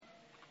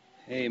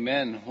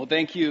Amen. Well,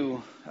 thank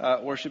you,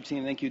 worship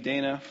team. Thank you,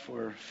 Dana,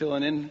 for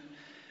filling in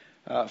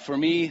for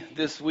me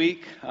this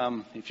week.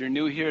 If you're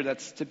new here,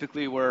 that's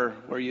typically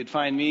where you'd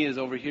find me, is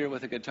over here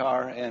with a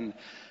guitar. And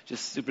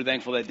just super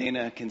thankful that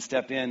Dana can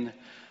step in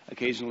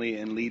occasionally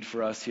and lead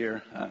for us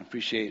here.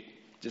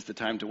 Appreciate just the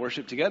time to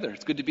worship together.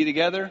 It's good to be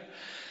together.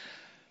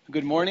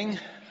 Good morning.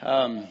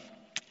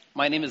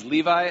 My name is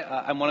Levi.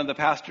 I'm one of the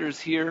pastors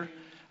here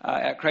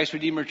at Christ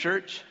Redeemer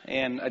Church.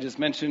 And I just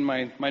mentioned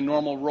my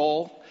normal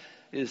role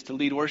is to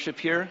lead worship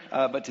here,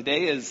 but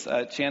today is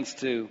a chance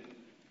to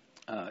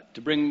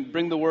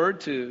bring the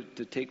word, to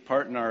take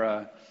part in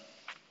our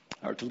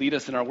or to lead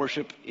us in our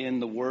worship in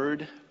the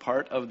word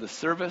part of the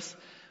service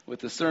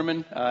with the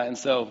sermon. And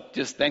so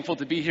just thankful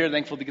to be here,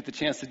 thankful to get the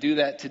chance to do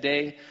that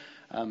today.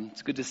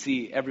 It's good to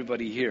see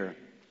everybody here.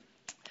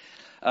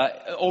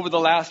 Over the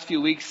last few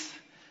weeks,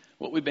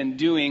 what we've been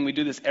doing, we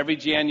do this every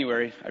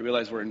January. I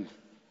realize we're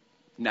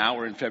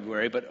in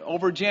February, but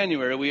over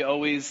January we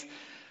always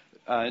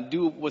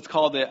do what's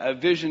called a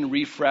vision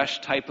refresh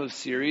type of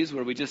series,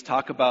 where we just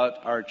talk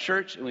about our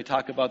church and we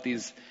talk about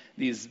these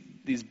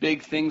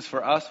big things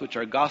for us, which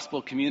are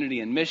gospel,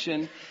 community, and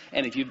mission.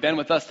 And if you've been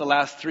with us the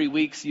last 3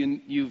 weeks,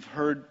 you've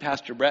heard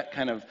Pastor Brett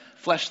kind of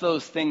flesh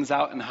those things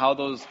out and how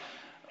those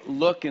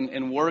look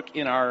and work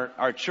in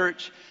our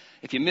church.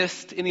 If you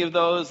missed any of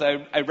those,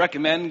 I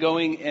recommend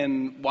going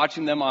and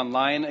watching them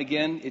online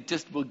again. It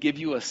just will give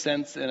you a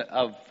sense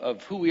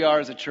of who we are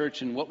as a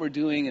church and what we're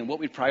doing and what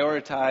we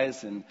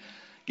prioritize, and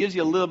gives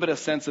you a little bit of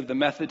sense of the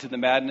method to the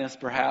madness,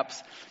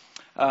 perhaps.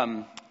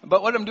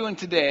 But what I'm doing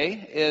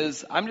today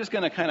is I'm going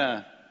to kind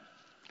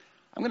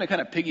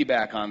of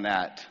piggyback on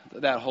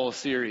that whole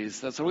series.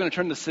 So we're going to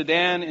turn the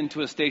sedan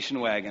into a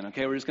station wagon.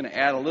 Okay, we're just going to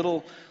add a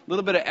little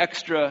bit of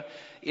extra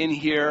in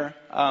here,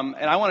 and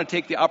I want to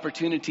take the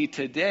opportunity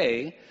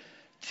today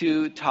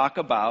to talk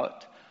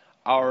about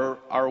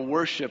our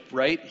worship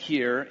right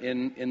here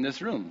in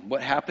this room.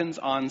 What happens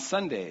on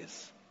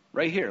Sundays,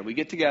 right here. We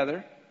get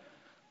together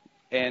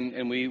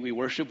and we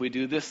worship. We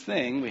do this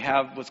thing. We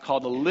have what's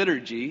called a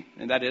liturgy,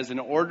 and that is an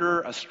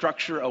order, a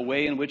structure, a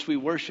way in which we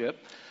worship.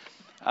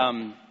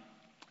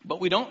 But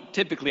we don't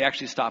typically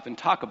actually stop and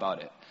talk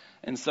about it.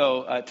 And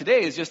so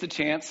today is just a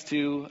chance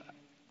to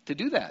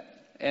do that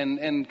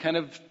and kind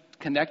of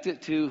connect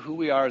it to who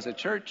we are as a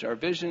church, our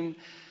vision,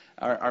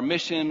 our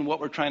mission, what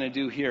we're trying to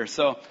do here.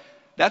 So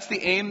that's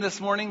the aim this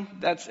morning.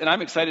 And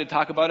I'm excited to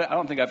talk about it. I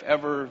don't think I've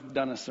ever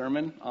done a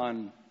sermon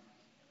on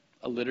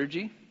a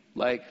liturgy.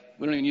 Like,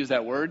 we don't even use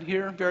that word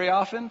here very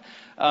often.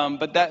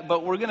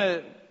 But we're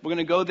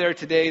gonna go there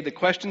today. The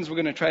questions we're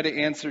gonna try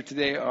to answer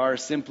today are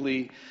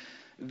simply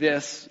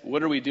this: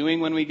 what are we doing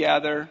when we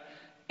gather,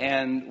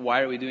 and why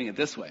are we doing it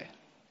this way?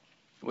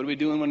 What are we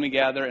doing when we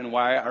gather, and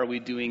why are we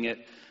doing it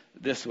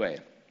this way?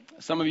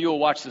 Some of you will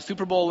watch the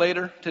Super Bowl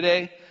later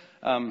today,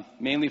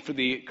 mainly for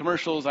the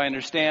commercials, I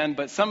understand.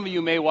 But some of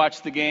you may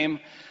watch the game,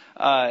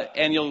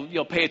 and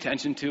you'll pay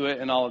attention to it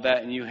and all of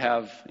that, and you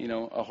have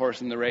a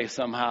horse in the race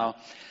somehow.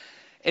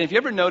 And if you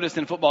ever notice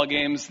in football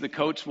games, the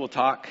coach will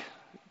talk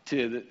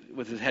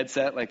with his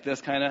headset like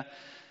this kind of,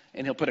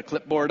 and he'll put a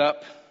clipboard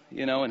up,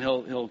 and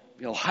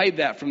he'll hide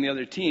that from the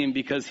other team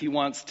because he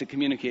wants to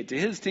communicate to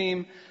his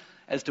team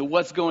as to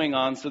what's going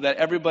on so that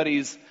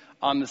everybody's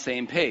on the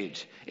same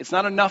page. It's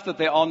not enough that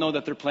they all know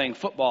that they're playing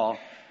football.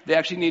 They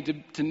actually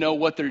need to know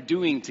what they're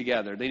doing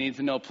together. They need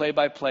to know play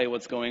by play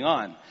what's going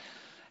on.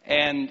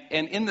 And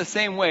in the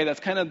same way, that's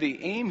kind of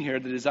the aim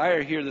here, the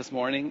desire here this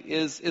morning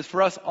is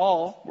for us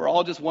all. We're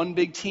all just one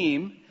big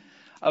team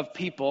of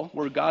people.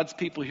 We're God's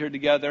people here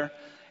together.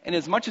 And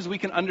as much as we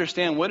can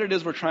understand what it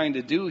is we're trying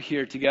to do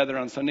here together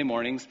on Sunday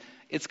mornings,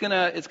 it's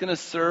gonna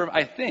serve,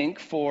 I think,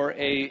 for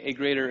a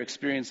greater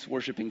experience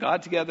worshiping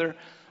God together.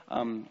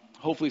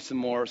 Hopefully some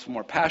more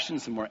passion,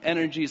 some more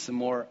energy, some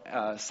more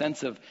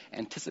sense of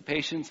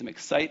anticipation, some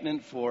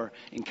excitement for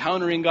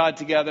encountering God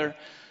together.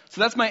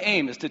 So that's my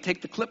aim, is to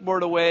take the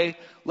clipboard away.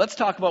 Let's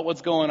talk about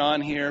what's going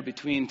on here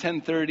between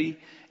 10:30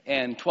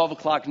 and 12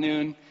 o'clock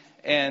noon,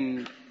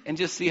 and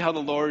just see how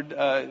the Lord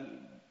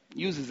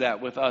uses that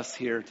with us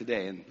here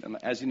today. And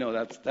as you know,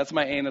 that's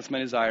my aim, that's my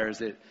desire,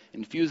 is it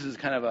infuses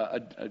kind of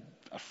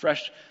a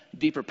fresh,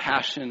 deeper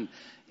passion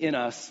in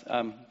us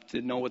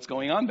to know what's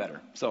going on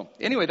better. So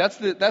anyway, that's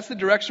the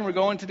direction we're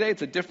going today.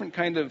 It's a different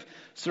kind of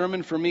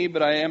sermon for me,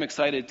 but I am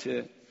excited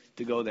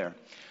to go there.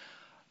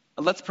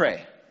 Let's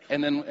pray,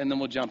 and then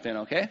we'll jump in,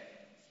 okay?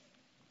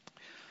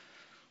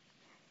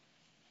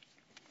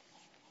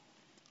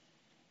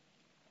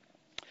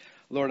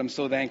 Lord, I'm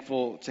so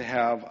thankful to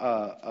have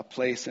a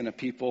place and a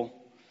people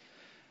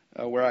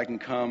where I can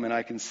come and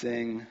I can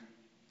sing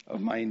of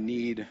my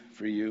need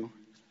for you.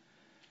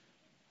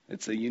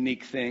 It's a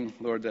unique thing,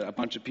 Lord, that a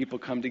bunch of people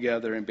come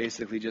together and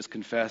basically just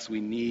confess we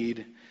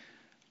need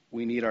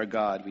our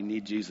God, we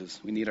need Jesus,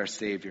 we need our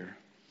Savior.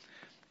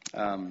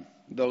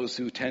 Those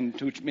who tend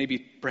to maybe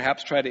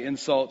perhaps try to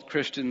insult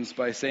Christians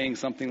by saying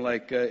something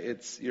like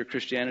your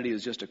Christianity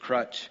is just a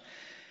crutch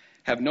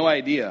have no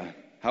idea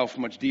how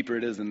much deeper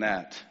it is than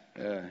that.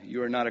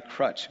 You are not a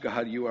crutch,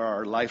 God. You are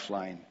our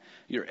lifeline.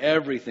 You're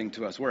everything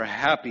to us. We're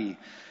happy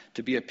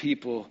to be a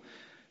people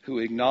who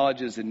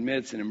acknowledges,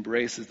 admits, and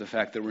embraces the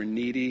fact that we're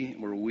needy,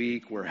 we're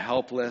weak, we're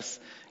helpless.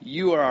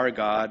 You are our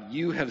God.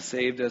 You have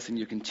saved us, and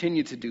you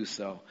continue to do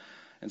so.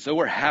 And so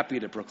we're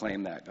happy to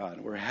proclaim that,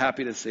 God. We're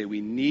happy to say we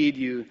need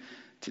you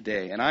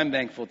today. And I'm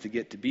thankful to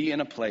get to be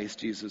in a place,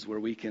 Jesus, where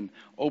we can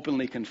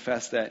openly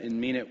confess that and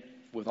mean it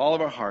with all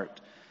of our heart,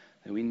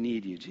 that we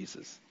need you,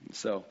 Jesus. And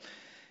so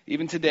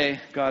even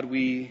today, God,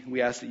 we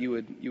ask that you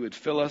would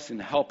fill us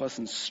and help us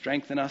and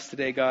strengthen us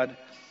today, God.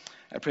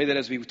 I pray that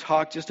as we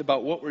talk just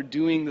about what we're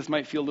doing, this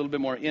might feel a little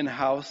bit more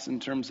in-house in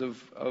terms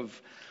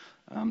of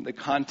the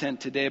content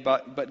today.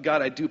 But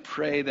God, I do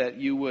pray that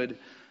you would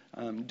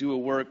do a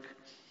work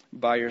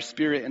by your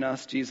Spirit in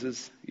us,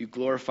 Jesus. You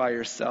glorify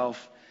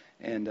yourself,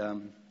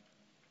 and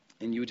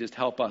you would just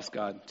help us,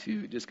 God,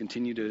 to just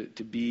continue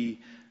to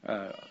be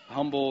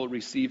humble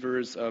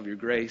receivers of your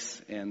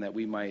grace, and that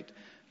we might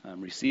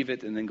receive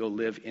it and then go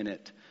live in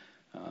it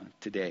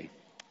today.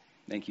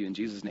 Thank you in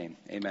Jesus' name.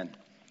 Amen.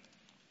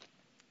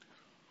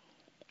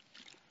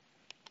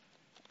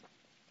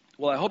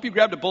 Well, I hope you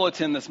grabbed a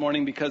bulletin this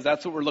morning, because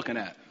that's what we're looking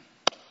at.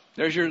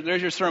 There's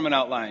your sermon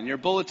outline. Your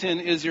bulletin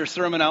is your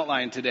sermon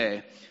outline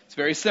today. It's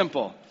very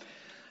simple.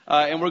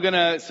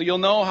 And so you'll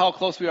know how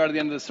close we are to the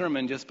end of the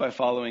sermon just by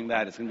following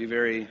that. It's going to be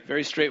very,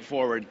 very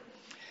straightforward.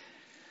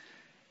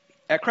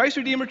 At Christ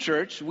Redeemer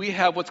Church, we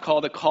have what's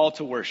called a call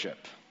to worship.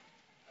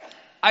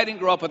 I didn't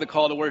grow up with a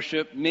call to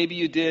worship. Maybe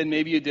you did,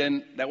 maybe you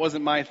didn't. That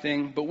wasn't my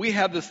thing. But we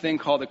have this thing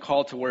called a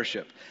call to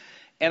worship.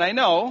 And I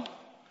know,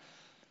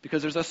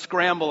 because there's a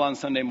scramble on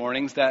Sunday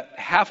mornings, that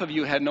half of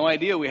you had no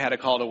idea we had a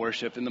call to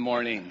worship in the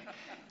morning.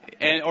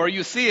 Or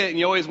you see it and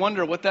you always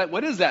wonder,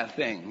 what is that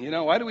thing?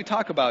 Why do we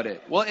talk about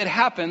it? Well, it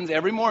happens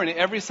every morning,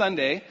 every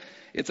Sunday.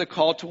 It's a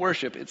call to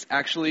worship. It's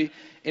actually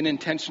an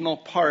intentional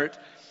part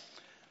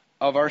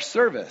of our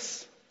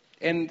service.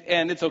 And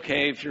it's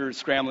okay if you're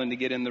scrambling to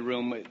get in the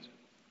room.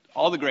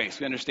 All the grace,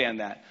 we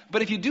understand that.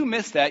 But if you do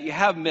miss that, you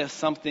have missed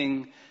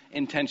something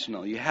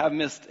intentional. You have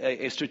missed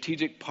a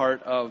strategic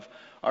part of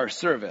our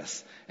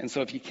service. And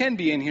so if you can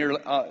be in here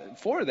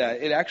for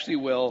that, it actually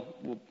will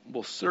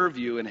serve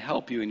you and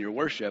help you in your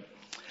worship.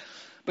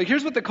 But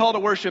here's what the call to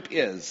worship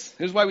is.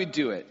 Here's why we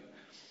do it.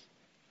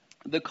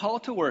 The call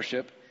to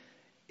worship,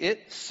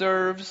 it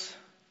serves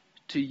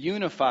to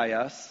unify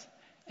us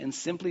and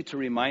simply to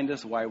remind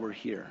us why we're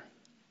here.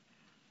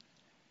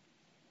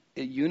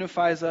 It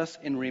unifies us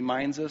and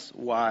reminds us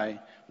why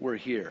we're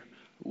here.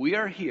 We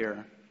are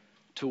here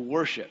to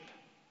worship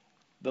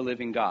the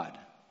living God.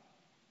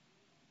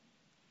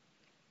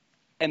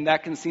 And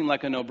that can seem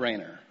like a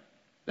no-brainer.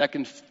 That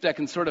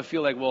can sort of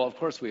feel like, well, of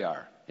course we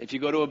are. If you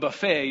go to a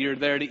buffet, you're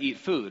there to eat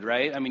food,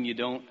 right? I mean, you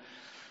don't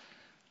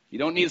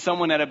need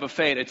someone at a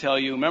buffet to tell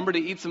you, remember to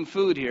eat some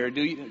food here.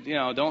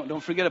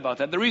 Don't forget about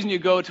that. The reason you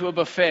go to a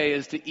buffet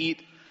is to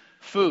eat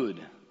food.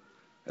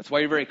 That's why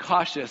you're very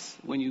cautious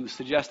when you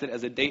suggest it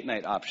as a date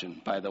night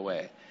option, by the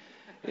way.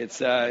 It's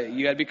you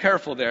got to be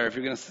careful there if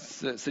you're going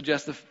to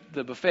suggest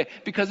the buffet,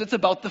 because it's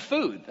about the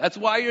food. That's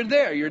why you're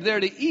there. You're there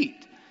to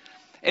eat.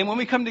 And when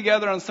we come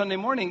together on Sunday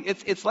morning,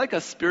 it's like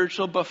a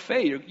spiritual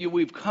buffet.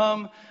 We've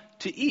come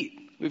to eat.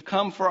 We've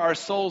come for our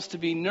souls to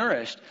be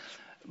nourished.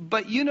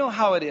 But you know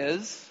how it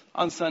is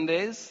on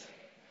Sundays.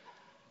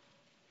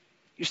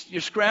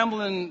 You're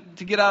scrambling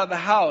to get out of the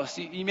house.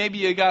 Maybe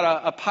you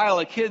got a pile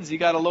of kids you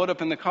got to load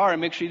up in the car and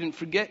make sure you didn't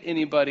forget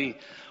anybody.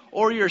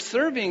 Or you're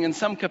serving in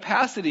some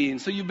capacity, and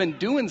so you've been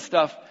doing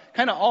stuff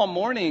kind of all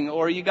morning,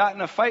 or you got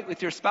in a fight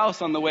with your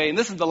spouse on the way, and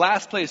this is the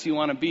last place you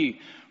want to be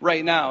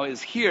right now,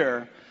 is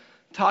here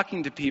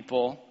talking to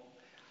people.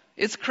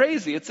 It's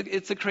crazy.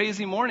 It's a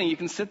crazy morning. You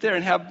can sit there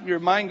and have your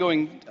mind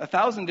going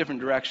 1,000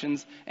 different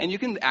directions, and you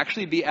can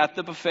actually be at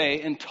the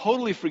buffet and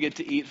totally forget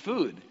to eat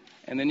food,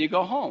 and then you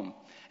go home.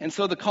 And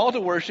so the call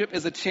to worship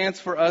is a chance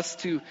for us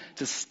to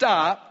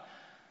stop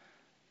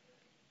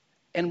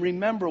and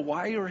remember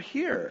why you're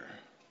here.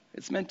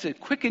 It's meant to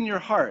quicken your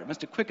heart. It's meant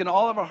to quicken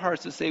all of our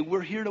hearts to say,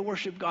 we're here to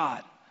worship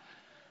God.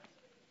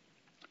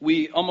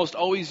 We almost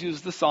always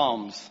use the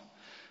Psalms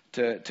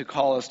to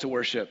call us to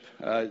worship,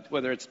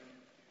 whether it's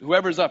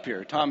whoever's up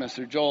here, Thomas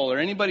or Joel, or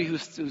anybody who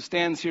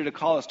stands here to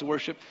call us to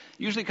worship.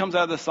 Usually comes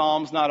out of the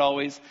Psalms, not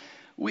always.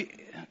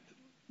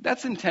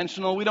 That's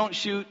intentional. We don't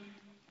shoot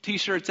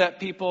T-shirts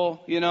at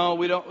people,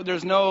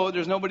 There's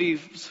nobody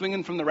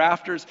swinging from the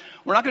rafters.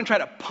 We're not going to try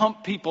to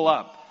pump people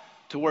up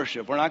to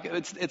worship. We're not.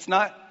 It's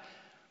not.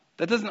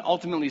 That doesn't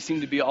ultimately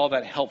seem to be all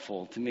that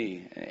helpful to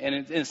me.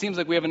 And it seems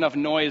like we have enough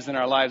noise in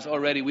our lives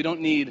already. We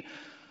don't need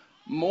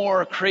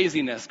more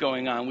craziness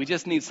going on. We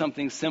just need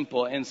something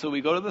simple. And so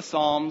we go to the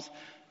Psalms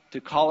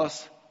to call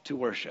us to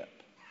worship.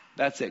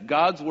 That's it.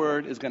 God's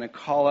word is going to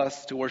call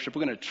us to worship.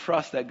 We're going to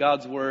trust that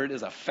God's word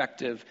is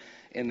effective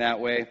in that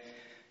way.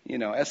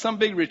 At some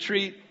big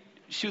retreat,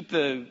 shoot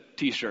the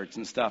T-shirts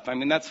and stuff. I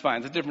mean, that's fine.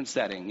 It's a different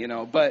setting,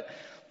 But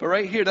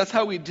right here, that's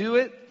how we do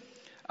it.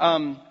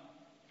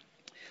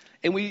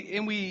 And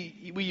we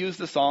use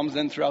the Psalms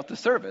then throughout the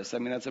service. I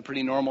mean, that's a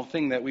pretty normal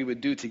thing that we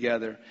would do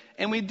together.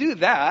 And we do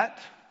that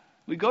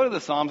We go to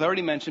the Psalms, I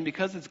already mentioned,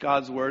 because it's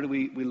God's Word.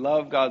 We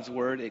love God's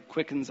Word. It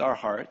quickens our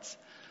hearts.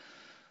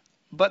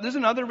 But there's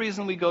another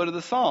reason we go to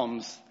the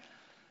Psalms.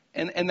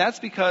 And that's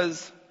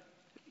because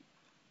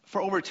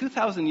for over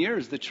 2,000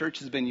 years, the church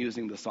has been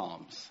using the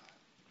Psalms.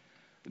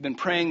 We've been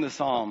praying the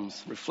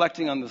Psalms,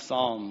 reflecting on the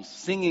Psalms,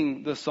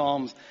 singing the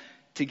Psalms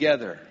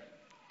together.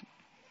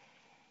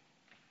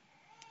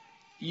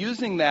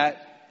 Using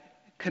that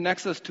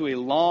connects us to a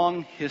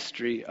long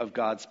history of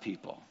God's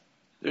people.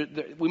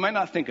 We might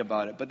not think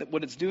about it, but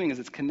what it's doing is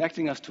it's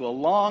connecting us to a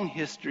long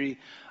history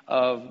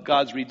of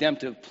God's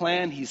redemptive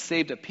plan. He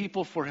saved a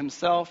people for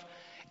himself,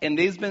 and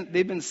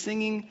they've been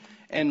singing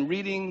and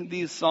reading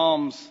these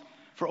Psalms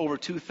for over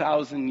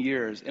 2,000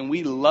 years, and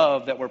we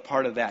love that we're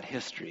part of that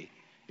history.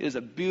 It is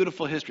a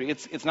beautiful history.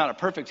 It's not a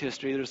perfect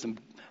history. There's some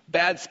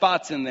bad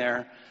spots in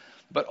there,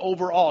 but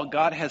overall,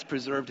 God has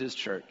preserved his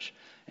church,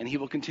 and he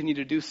will continue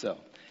to do so.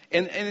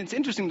 And it's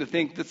interesting to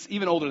think that's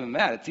even older than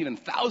that. It's even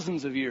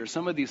thousands of years.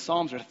 Some of these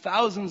Psalms are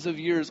thousands of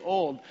years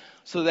old,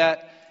 so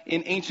that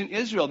in ancient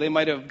Israel, they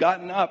might have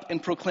gotten up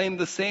and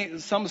proclaimed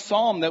some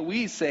psalm that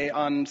we say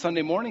on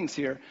Sunday mornings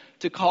here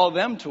to call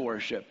them to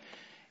worship.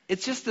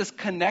 It's just this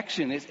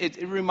connection.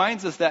 It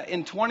reminds us that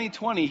in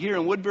 2020, here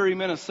in Woodbury,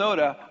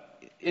 Minnesota,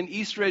 in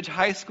East Ridge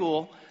High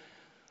School,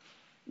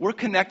 we're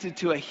connected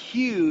to a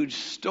huge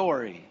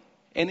story.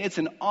 And it's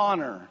an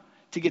honor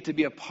to get to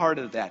be a part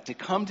of that, to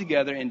come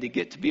together and to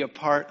get to be a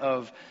part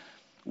of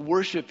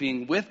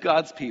worshiping with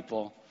God's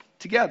people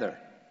together.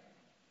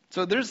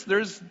 So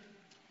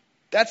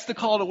that's the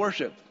call to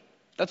worship.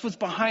 That's what's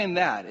behind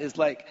that, is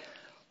like,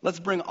 let's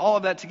bring all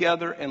of that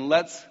together and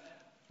let's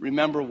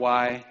remember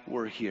why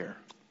we're here.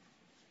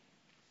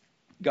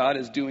 God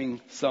is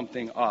doing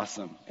something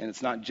awesome, and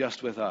it's not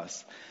just with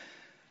us.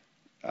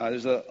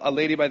 There's a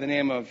lady by the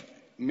name of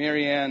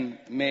Marianne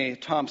May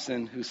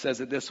Thompson who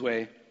says it this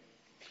way: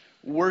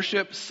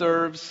 worship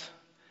serves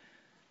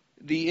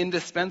the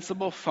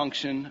indispensable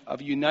function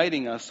of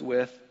uniting us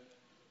with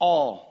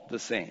all the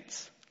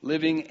saints,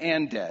 living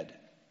and dead.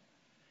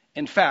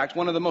 In fact,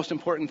 one of the most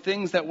important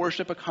things that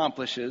worship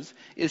accomplishes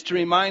is to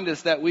remind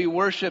us that we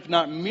worship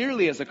not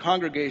merely as a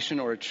congregation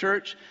or a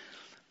church,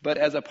 but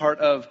as a part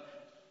of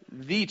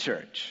the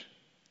church,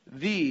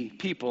 the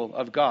people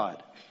of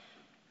God.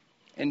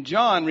 And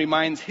John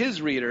reminds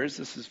his readers,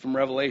 this is from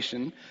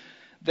Revelation,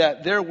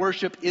 that their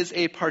worship is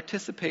a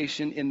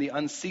participation in the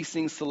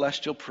unceasing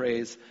celestial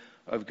praise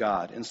of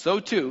God. And so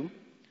too,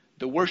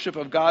 the worship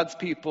of God's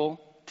people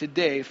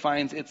today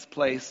finds its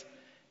place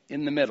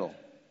in the middle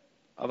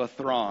of a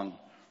throng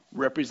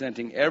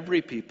representing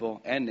every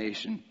people and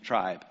nation,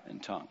 tribe,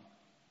 and tongue.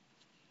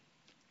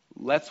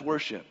 Let's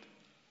worship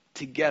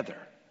together.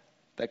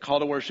 That call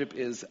to worship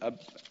is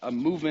a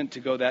movement to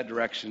go that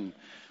direction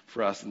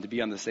for us and to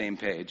be on the same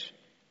page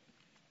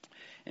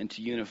and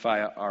to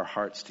unify our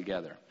hearts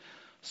together.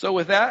 So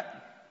with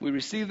that, we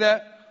receive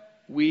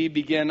that, we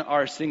begin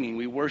our singing.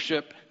 We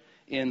worship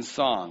in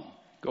song.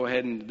 Go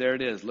ahead and there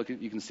it is.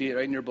 You can see it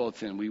right in your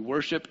bulletin. We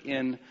worship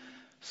in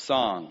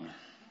song.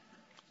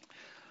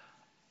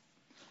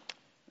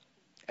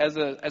 As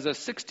a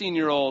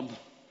 16-year-old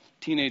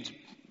teenage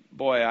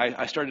boy,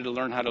 I started to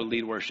learn how to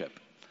lead worship.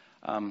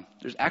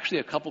 There's actually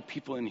a couple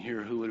people in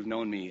here who would have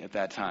known me at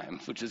that time,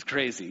 which is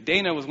crazy.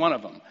 Dana was one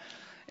of them.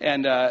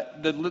 And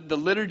the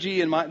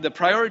liturgy and the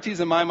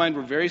priorities in my mind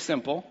were very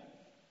simple.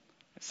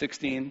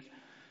 16.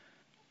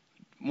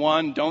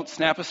 1, don't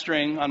snap a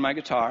string on my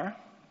guitar.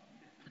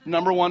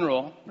 Number 1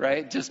 rule,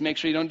 right? Just make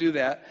sure you don't do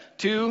that.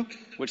 2,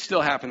 which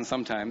still happens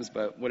sometimes,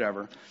 but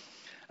whatever.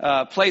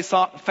 Play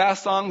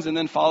fast songs and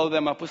then follow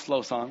them up with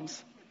slow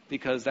songs,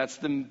 because that's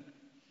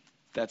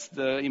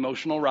the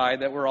emotional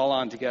ride that we're all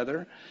on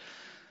together.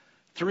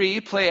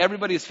 3, play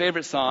everybody's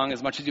favorite song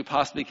as much as you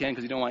possibly can,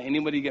 because you don't want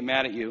anybody to get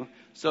mad at you.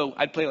 So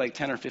I'd play like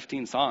 10 or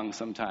 15 songs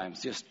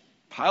sometimes. Just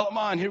pile them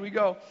on, here we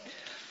go.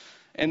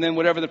 And then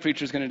whatever the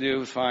preacher's going to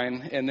do is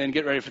fine. And then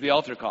get ready for the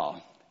altar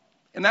call.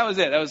 And that was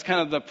it. That was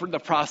kind of the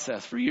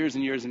process for years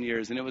and years and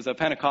years. And it was a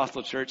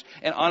Pentecostal church.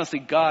 And honestly,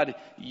 God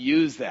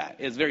used that.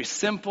 It's very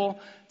simple.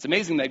 It's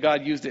amazing that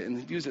God used it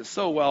and used it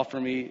so well for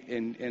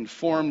me and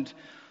formed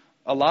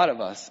a lot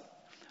of us.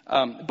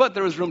 But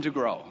there was room to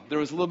grow. There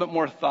was a little bit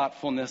more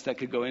thoughtfulness that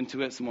could go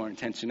into it, some more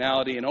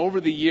intentionality. And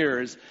over the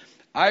years,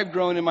 I've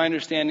grown in my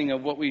understanding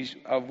of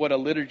what a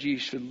liturgy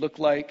should look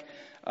like.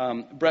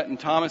 Brett and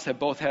Thomas have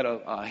both had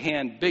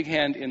a big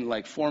hand in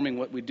like forming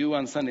what we do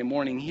on Sunday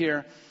morning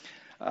here.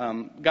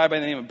 A guy by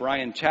the name of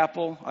Brian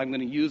Chappell, I'm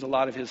going to use a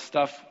lot of his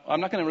stuff. I'm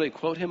not going to really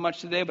quote him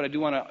much today, but I do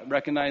want to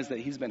recognize that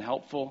he's been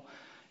helpful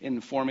in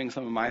forming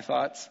some of my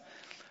thoughts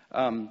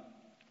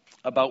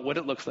about what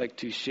it looks like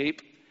to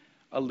shape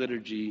a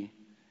liturgy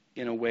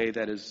in a way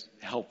that is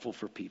helpful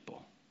for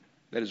people,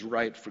 that is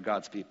right for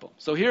God's people.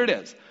 So here it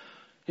is.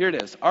 Here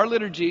it is. Our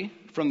liturgy,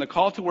 from the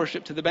call to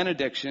worship to the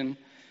benediction,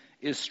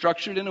 is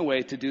structured in a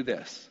way to do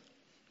this.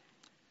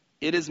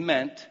 It is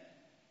meant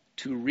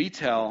to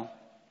retell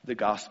the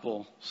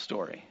gospel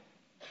story.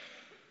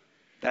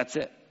 That's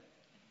it.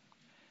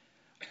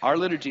 Our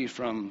liturgy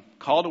from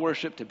call to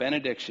worship to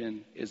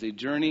benediction is a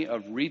journey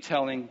of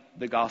retelling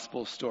the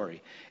gospel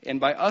story. And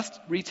by us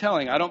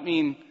retelling, I don't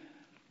mean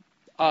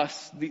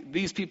us,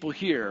 these people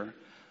here.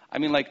 I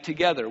mean like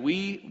together.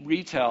 We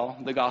retell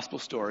the gospel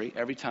story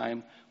every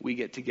time we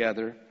get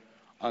together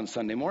on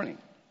Sunday morning.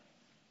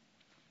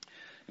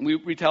 And we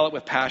retell it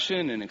with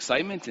passion and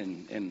excitement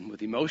and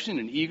with emotion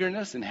and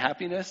eagerness and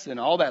happiness and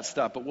all that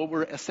stuff. But what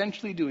we're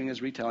essentially doing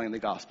is retelling the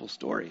gospel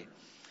story.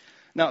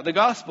 Now, the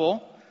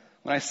gospel,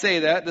 when I say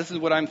that, this is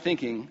what I'm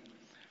thinking.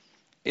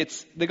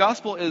 The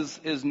gospel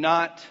is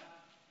not,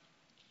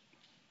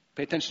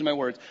 pay attention to my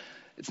words,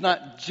 it's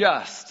not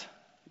just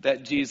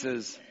that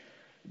Jesus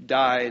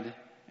died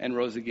and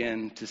rose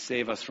again to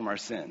save us from our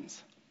sins.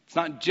 It's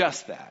not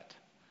just that.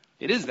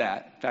 It is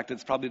that. In fact,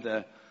 it's probably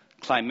the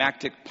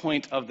climactic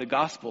point of the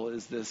gospel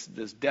is this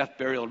death,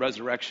 burial,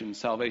 resurrection,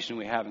 salvation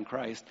we have in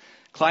Christ.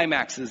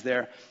 Climax is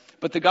there.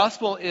 But the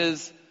gospel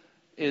is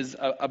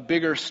a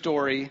bigger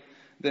story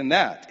than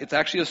that. It's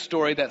actually a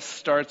story that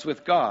starts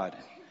with God.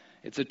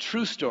 It's a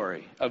true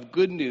story of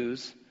good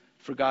news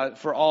for God,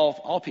 for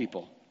all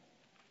people.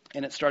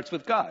 And it starts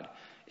with God.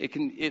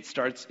 It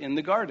starts in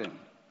the garden.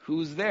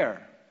 Who's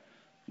there?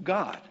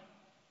 God.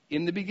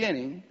 In the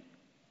beginning,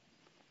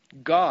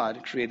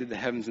 God created the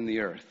heavens and the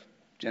earth.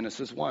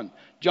 Genesis 1.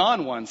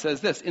 John 1 says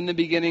this, in the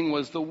beginning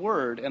was the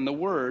Word, and the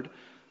Word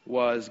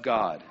was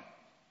God.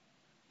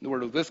 The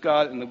Word was with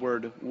God, and the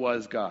Word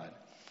was God.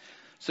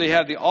 So you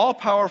have the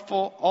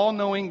all-powerful,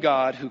 all-knowing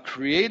God who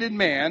created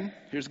man.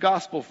 Here's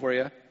gospel for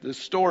you, the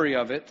story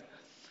of it.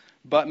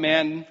 But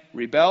man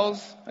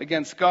rebels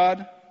against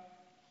God.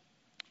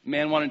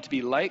 Man wanted to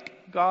be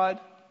like God.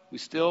 We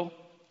still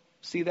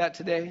see that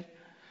today.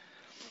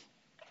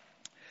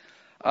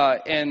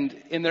 And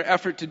in their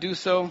effort to do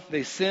so,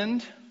 they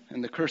sinned.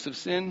 And the curse of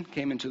sin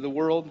came into the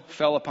world,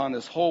 fell upon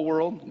this whole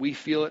world. We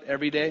feel it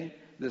every day,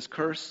 this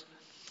curse.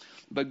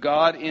 But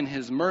God, in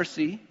his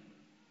mercy,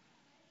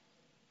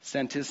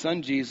 sent his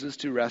son Jesus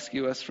to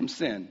rescue us from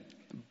sin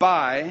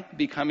by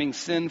becoming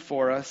sin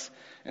for us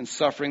and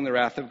suffering the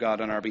wrath of God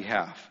on our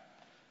behalf.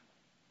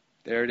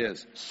 There it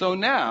is. So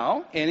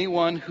now,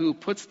 anyone who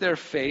puts their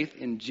faith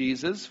in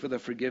Jesus for the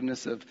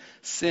forgiveness of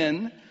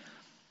sin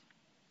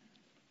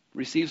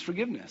receives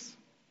forgiveness.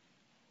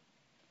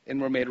 And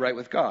we're made right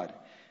with God.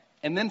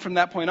 And then from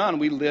that point on,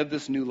 we live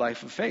this new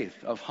life of faith,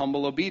 of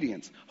humble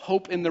obedience,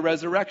 hope in the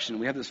resurrection.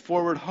 We have this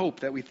forward hope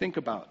that we think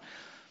about.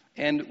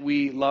 And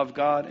we love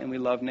God and we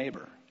love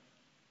neighbor.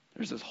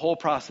 There's this whole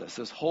process,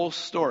 this whole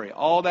story.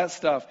 All that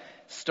stuff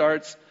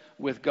starts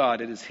with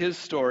God. It is his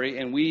story,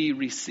 and we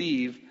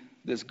receive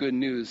this good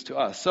news to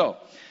us. So,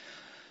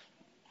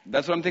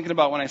 that's what I'm thinking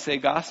about when I say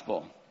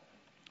gospel.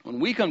 When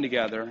we come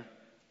together,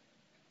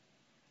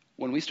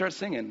 when we start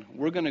singing,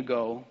 we're going to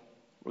go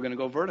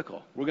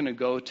vertical. We're going to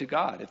go to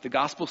God. If the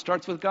gospel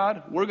starts with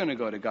God, we're going to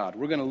go to God.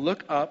 We're going to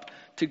look up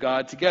to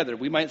God together.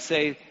 We might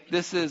say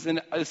this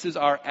is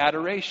our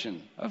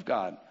adoration of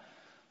God.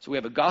 So we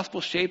have a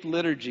gospel-shaped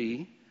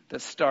liturgy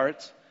that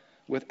starts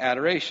with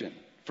adoration,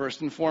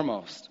 first and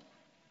foremost.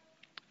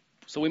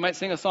 So we might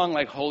sing a song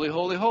like Holy,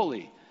 Holy,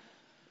 Holy,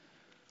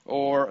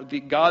 or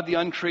the God, the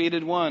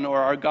Uncreated One, or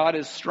Our God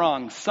is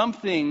Strong.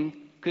 Something,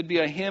 could be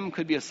a hymn,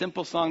 could be a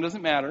simple song,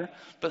 doesn't matter,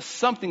 but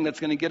something that's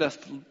going to get us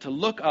to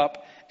look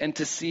up and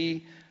to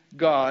see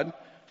God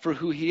for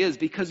who he is.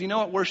 Because you know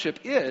what worship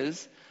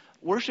is?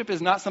 Worship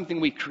is not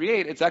something we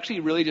create. It's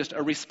actually really just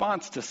a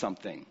response to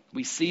something.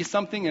 We see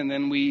something and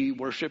then we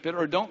worship it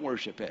or don't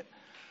worship it.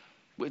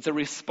 It's a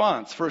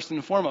response, first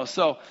and foremost.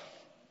 So,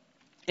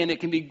 and it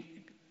can be,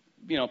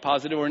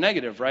 positive or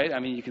negative, right? I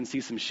mean, you can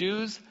see some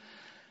shoes,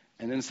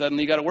 and then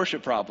suddenly you got a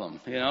worship problem,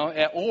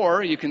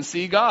 Or you can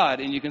see God,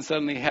 and you can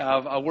suddenly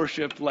have a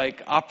worship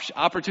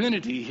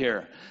opportunity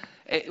here.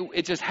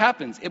 It just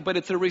happens, but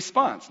it's a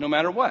response, no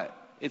matter what.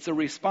 It's a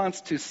response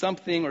to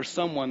something or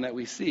someone that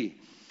we see.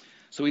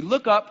 So we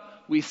look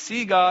up, we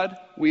see God,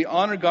 we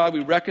honor God,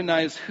 we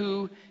recognize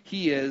who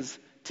he is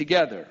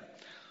together.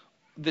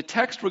 The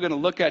text we're going to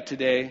look at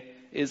today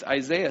is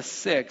Isaiah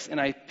 6, and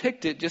I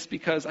picked it just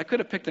because I could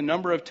have picked a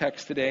number of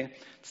texts today.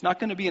 It's not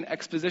going to be an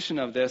exposition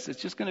of this.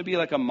 It's just going to be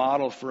like a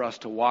model for us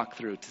to walk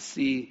through, to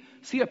see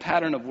a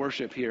pattern of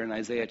worship here in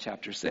Isaiah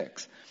chapter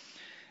 6.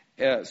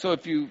 So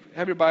if you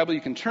have your Bible,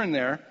 you can turn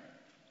there.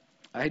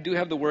 I do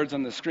have the words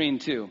on the screen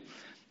too.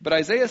 But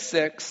Isaiah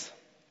 6,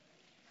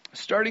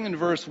 starting in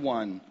verse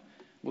 1,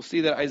 we'll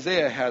see that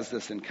Isaiah has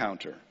this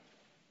encounter.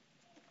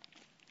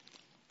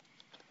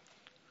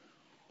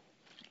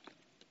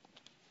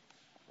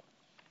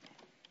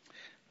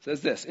 It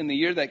says this, in the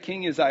year that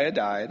King Uzziah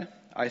died,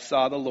 I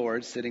saw the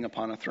Lord sitting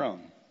upon a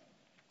throne,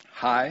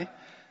 high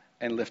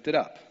and lifted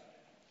up,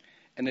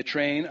 and the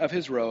train of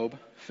his robe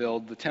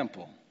filled the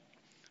temple.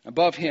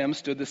 Above him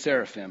stood the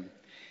seraphim.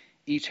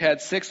 Each had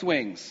 6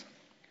 wings.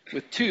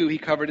 With 2 he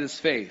covered his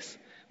face.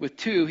 With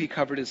 2 he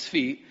covered his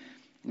feet.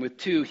 And with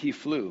 2 he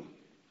flew.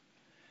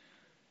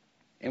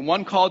 And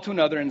one called to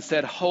another and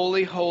said,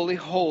 Holy, holy,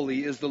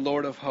 holy is the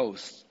Lord of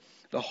hosts.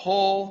 The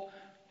whole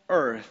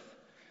earth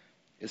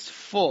is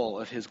full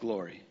of his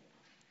glory.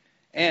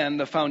 And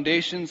the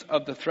foundations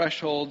of the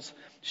thresholds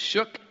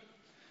shook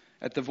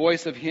at the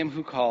voice of him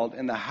who called,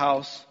 and the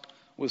house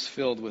was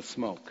filled with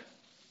smoke.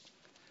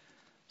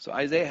 So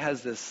Isaiah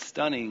has this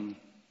stunning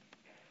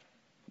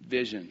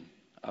vision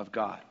of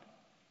God.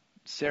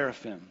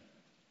 Seraphim,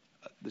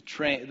 the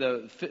train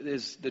of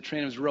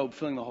his robe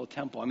filling the whole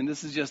temple. I mean,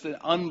 this is just an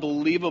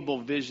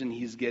unbelievable vision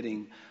he's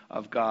getting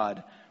of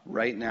God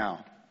right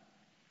now.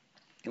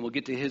 And we'll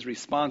get to his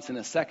response in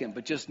a second,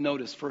 but just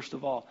notice, first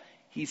of all,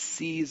 he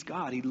sees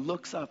God. He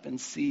looks up and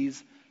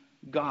sees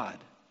God.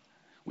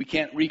 We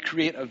can't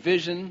recreate a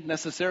vision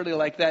necessarily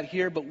like that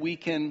here, but we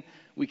can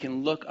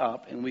look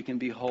up and we can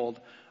behold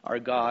our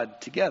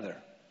God together.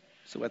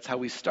 So that's how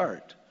we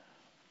start.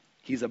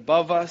 He's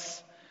above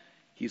us,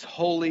 he's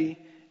holy,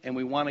 and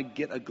we want to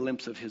get a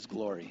glimpse of his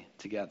glory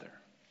together.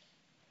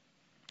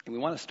 And we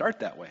want to start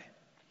that way.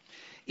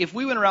 If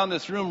we went around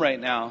this room right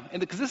now, and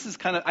because this is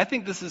I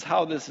think this is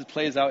how this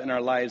plays out in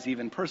our lives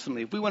even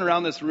personally. If we went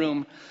around this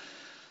room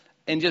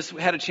and just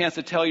had a chance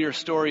to tell your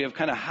story of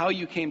kind of how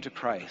you came to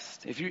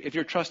Christ, if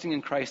you're trusting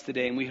in Christ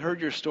today, and we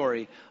heard your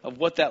story of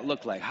what that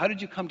looked like, how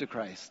did you come to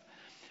Christ?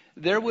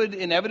 There would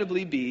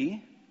inevitably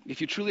be,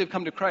 if you truly have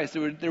come to Christ,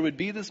 there would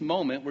be this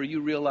moment where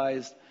you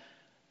realized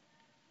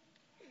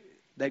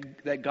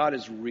that God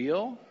is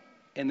real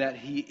and that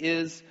he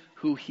is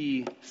who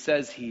he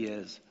says he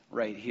is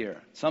right here.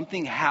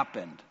 Something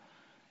happened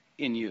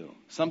in you.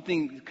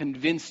 Something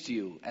convinced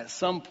you at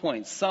some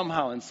point,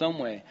 somehow, in some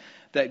way,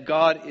 that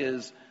God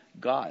is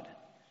God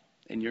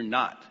and you're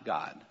not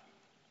God.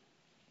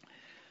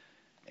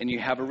 And you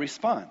have a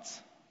response.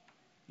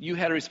 You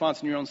had a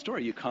response in your own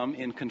story. You come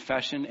in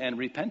confession and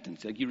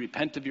repentance. Like you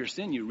repent of your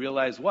sin. You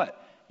realize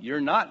what? You're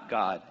not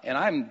God,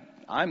 and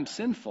I'm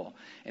sinful.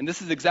 And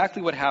this is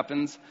exactly what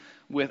happens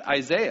with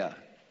Isaiah.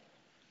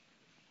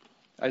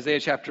 Isaiah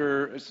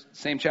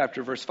same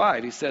chapter, verse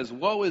 5. He says,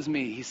 "Woe is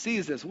me." He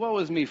sees this. "Woe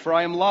is me, for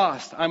I am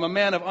lost. I'm a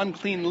man of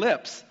unclean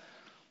lips."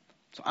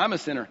 So I'm a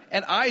sinner.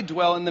 "And I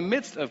dwell in the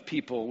midst of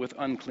people with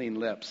unclean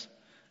lips.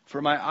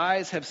 For my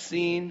eyes have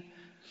seen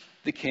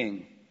the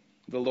King,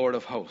 the Lord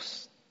of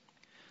hosts."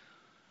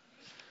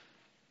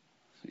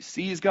 He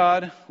sees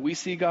God, we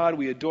see God,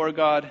 we adore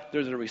God.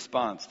 There's a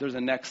response. There's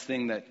a next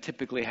thing that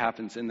typically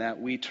happens in that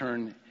we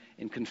turn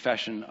in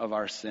confession of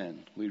our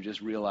sin. We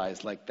just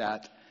realize like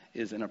that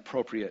is an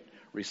appropriate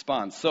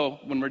response. So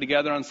when we're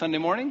together on Sunday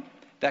morning,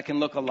 that can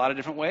look a lot of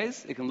different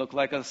ways. It can look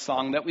like a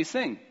song that we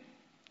sing.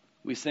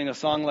 We sing a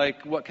song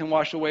like "What Can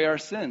Wash Away Our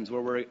Sins,"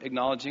 where we're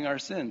acknowledging our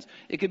sins.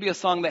 It could be a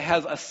song that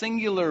has a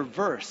singular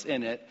verse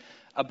in it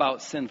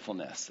about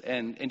sinfulness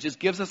and just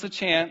gives us a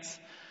chance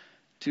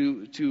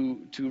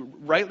to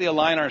rightly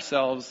align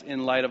ourselves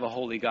in light of a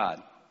holy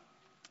God.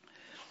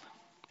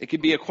 It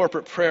could be a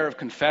corporate prayer of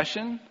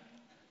confession.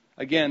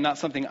 Again, not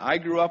something I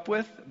grew up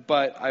with,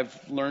 but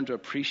I've learned to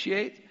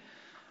appreciate.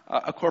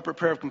 A corporate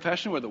prayer of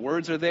confession where the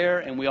words are there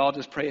and we all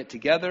just pray it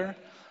together.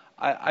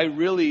 I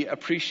really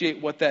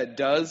appreciate what that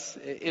does.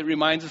 It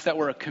reminds us that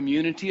we're a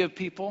community of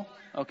people,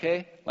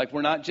 okay? Like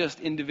we're not just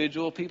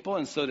individual people.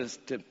 And so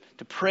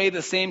to pray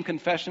the same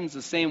confessions,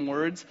 the same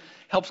words,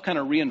 helps kind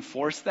of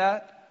reinforce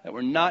that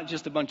we're not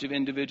just a bunch of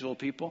individual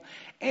people.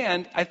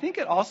 And I think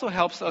it also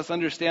helps us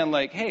understand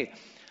like, hey,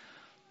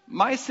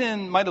 my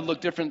sin might have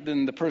looked different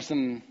than the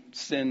person's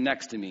sin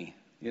next to me,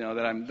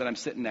 that I'm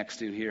sitting next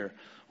to here,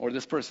 or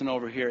this person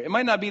over here. It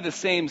might not be the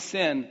same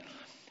sin,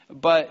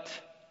 but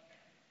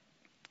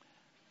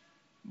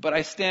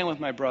I stand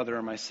with my brother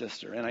or my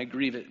sister, and I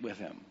grieve it with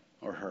him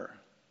or her.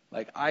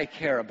 Like, I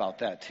care about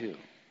that too.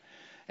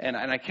 And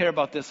I care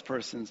about this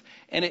person's.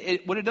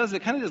 And what it does,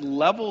 it kind of just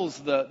levels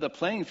the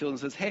playing field and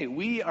says, hey,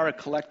 we are a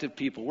collective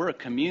people. We're a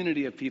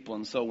community of people.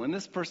 And so when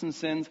this person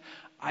sins,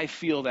 I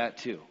feel that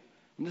too.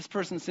 When this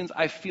person sins,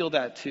 I feel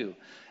that too.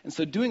 And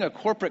so doing a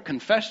corporate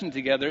confession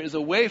together is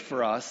a way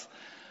for us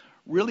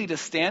really to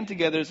stand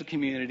together as a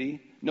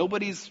community.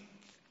 Nobody's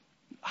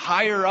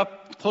higher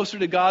up, closer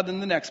to God than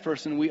the next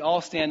person. We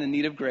all stand in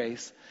need of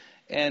grace.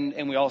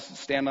 And we all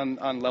stand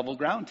on level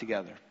ground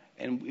together.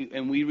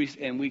 And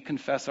we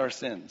confess our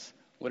sins,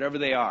 whatever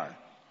they are.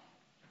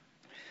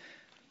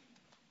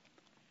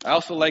 I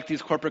also like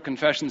these corporate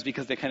confessions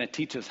because they kind of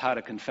teach us how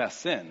to confess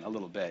sin a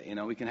little bit.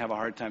 We can have a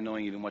hard time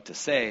knowing even what to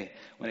say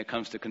when it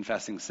comes to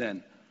confessing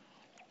sin.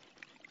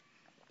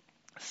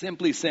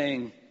 Simply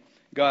saying,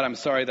 "God, I'm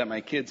sorry that my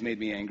kids made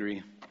me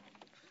angry,"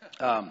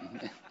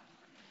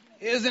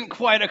 isn't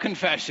quite a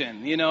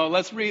confession.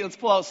 Let's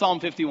pull out Psalm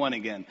 51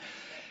 again.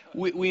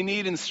 We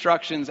need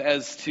instructions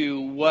as to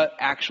what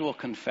actual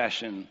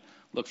confession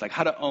looks like,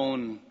 how to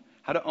own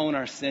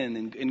our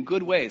sin in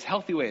good ways,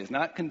 healthy ways,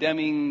 not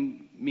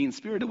condemning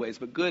mean-spirited ways,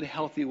 but good,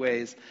 healthy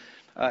ways.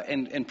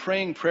 And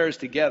praying prayers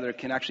together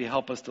can actually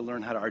help us to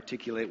learn how to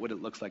articulate what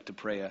it looks like to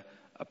pray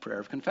a prayer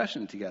of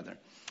confession together.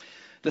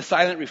 The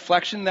silent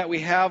reflection that we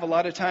have a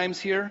lot of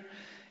times here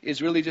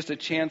is really just a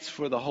chance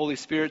for the Holy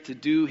Spirit to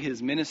do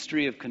his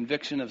ministry of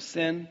conviction of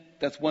sin.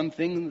 That's one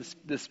thing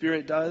the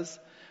Spirit does.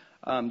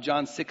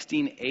 John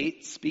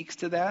 16:8 speaks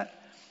to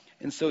that.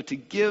 And so to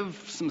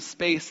give some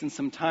space and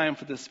some time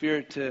for the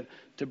Spirit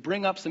to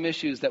bring up some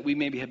issues that we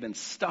maybe have been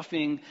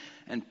stuffing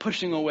and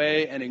pushing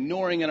away and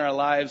ignoring in our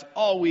lives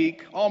all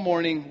week, all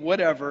morning,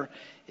 whatever,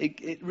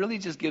 it really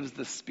just gives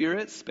the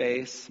Spirit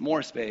space,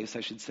 more space,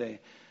 I should say,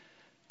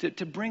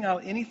 to bring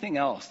out anything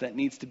else that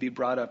needs to be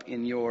brought up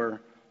in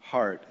your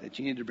heart that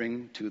you need to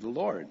bring to the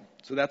Lord.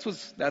 So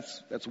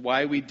that's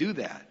why we do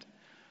that.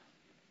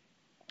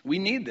 We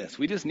need this.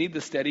 We just need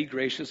the steady,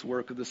 gracious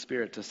work of the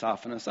Spirit to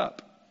soften us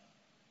up.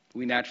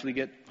 We naturally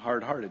get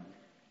hard-hearted.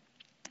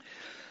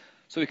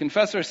 So we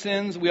confess our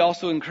sins. We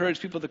also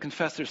encourage people to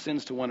confess their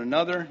sins to one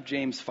another.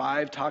 James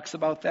 5 talks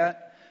about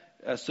that.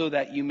 So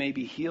that you may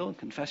be healed.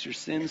 Confess your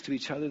sins to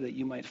each other that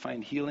you might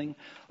find healing.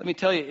 Let me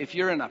tell you, if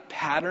you're in a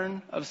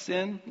pattern of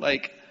sin,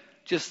 like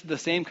just the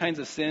same kinds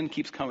of sin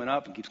keeps coming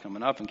up and keeps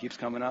coming up and keeps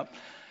coming up,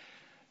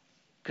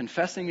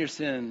 confessing your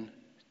sin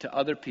to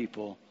other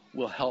people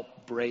will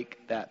help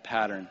break that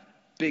pattern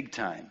big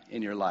time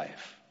in your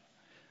life.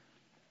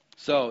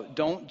 So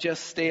don't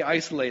just stay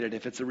isolated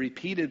if it's a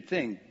repeated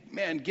thing.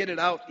 Man, get it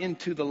out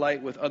into the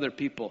light with other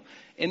people.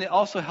 And it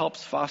also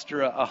helps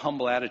foster a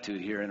humble attitude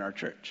here in our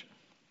church.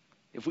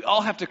 If we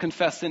all have to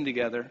confess sin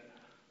together,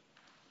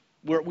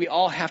 we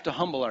all have to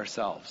humble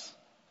ourselves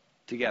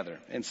together.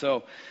 And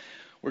so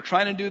we're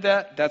trying to do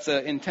that. That's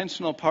an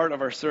intentional part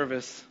of our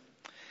service.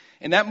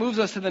 And that moves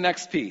us to the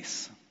next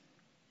piece.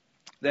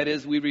 That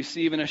is, we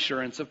receive an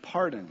assurance of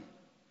pardon.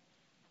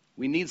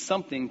 We need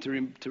something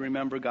to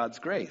remember God's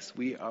grace.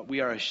 We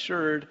are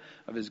assured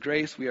of His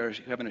grace. We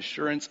have an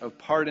assurance of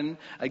pardon.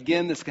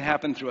 Again, this can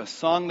happen through a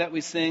song that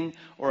we sing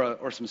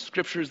or some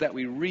scriptures that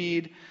we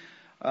read.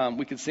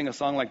 We could sing a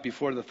song like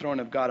Before the Throne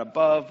of God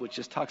Above, which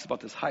just talks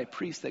about this high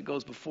priest that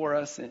goes before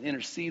us and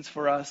intercedes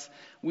for us.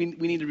 We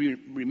need to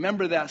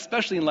remember that,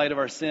 especially in light of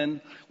our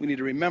sin. We need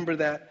to remember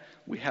that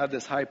we have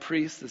this high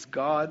priest, this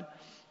God.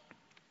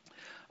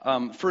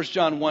 1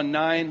 John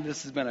 1:9,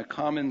 this has been a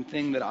common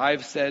thing that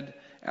I've said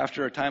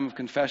after a time of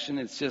confession.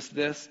 It's just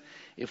this: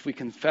 if we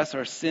confess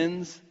our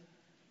sins,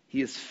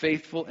 He is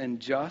faithful and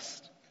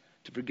just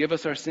to forgive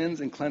us our sins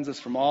and cleanse us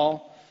from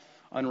all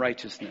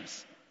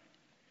unrighteousness.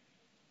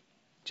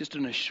 Just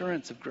an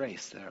assurance of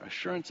grace there,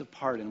 assurance of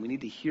pardon. We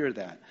need to hear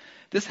that.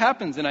 This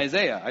happens in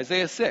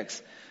Isaiah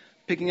 6,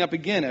 picking up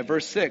again at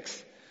verse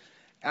 6.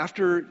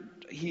 After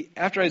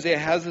Isaiah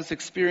has this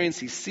experience,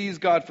 he sees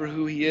God for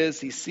who He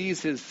is, he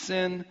sees his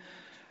sin.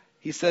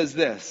 He says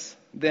this: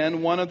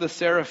 Then one of the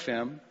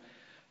seraphim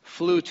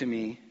flew to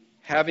me,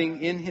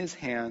 having in his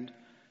hand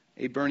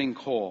a burning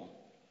coal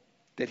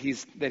that he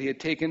had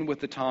taken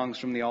with the tongs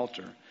from the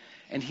altar.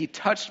 And he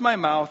touched my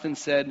mouth and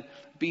said,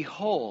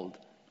 Behold,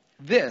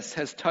 this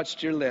has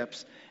touched your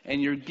lips,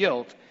 and your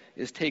guilt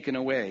is taken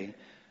away,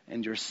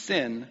 and your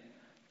sin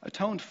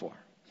atoned for.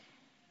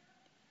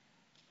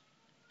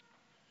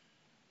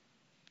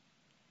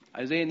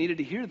 Isaiah needed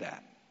to hear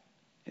that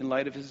in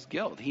light of his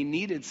guilt. He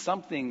needed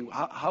something.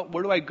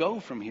 Where do I go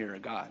from here,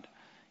 God?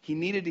 He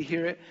needed to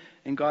hear it,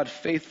 and God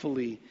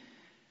faithfully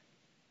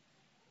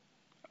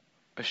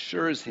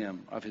assures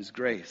him of His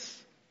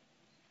grace.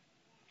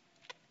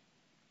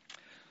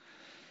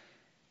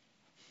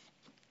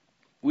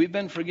 We've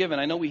been forgiven.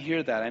 I know we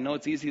hear that. I know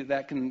it's easy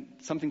that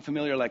something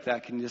familiar like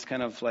that can just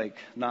kind of like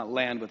not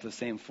land with the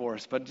same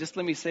force. But just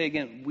let me say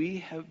again, we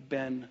have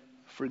been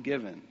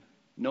forgiven.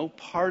 No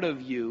part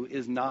of you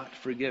is not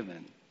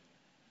forgiven.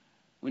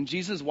 When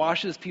Jesus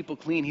washes people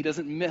clean, He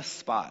doesn't miss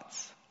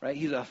spots, right?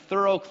 He's a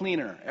thorough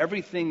cleaner.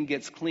 Everything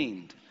gets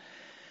cleaned.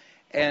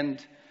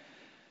 And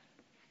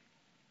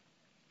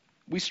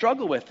we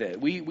struggle with it.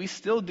 We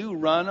still do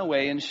run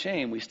away in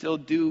shame. We still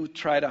do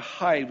try to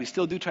hide. We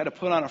still do try to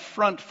put on a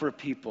front for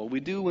people. We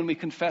do, when we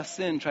confess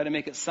sin, try to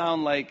make it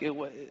sound like it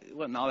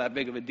wasn't all that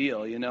big of a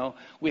deal, you know.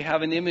 We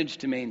have an image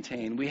to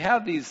maintain.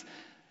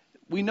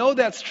 We know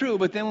that's true,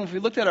 but then if we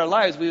looked at our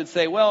lives, we would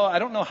say, well, I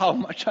don't know how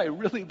much I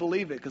really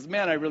believe it, because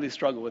man, I really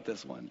struggle with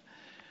this one.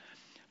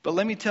 But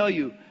let me tell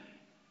you,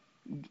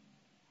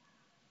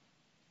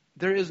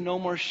 there is no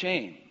more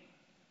shame.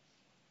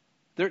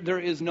 There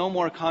is no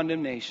more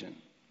condemnation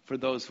for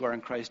those who are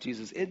in Christ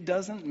Jesus. It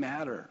doesn't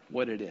matter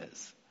what it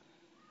is.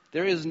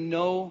 There is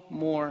no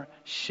more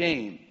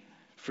shame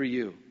for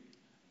you.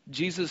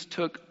 Jesus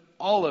took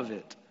all of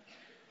it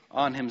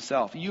on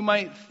Himself. You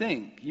might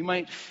think, you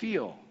might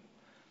feel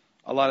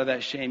a lot of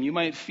that shame. You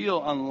might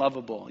feel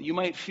unlovable. You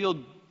might feel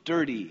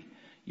dirty.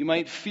 You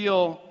might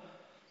feel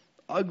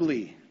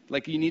ugly,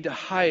 like you need to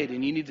hide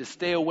and you need to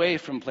stay away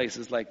from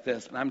places like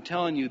this. And I'm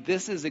telling you,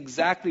 this is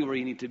exactly where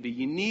you need to be.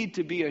 You need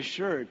to be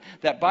assured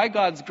that by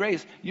God's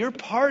grace, you're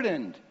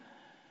pardoned.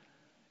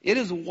 It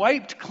is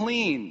wiped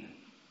clean.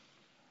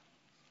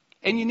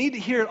 And you need to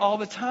hear it all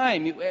the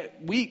time,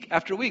 week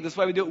after week. That's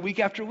why we do it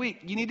week after week.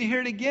 You need to hear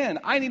it again.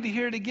 I need to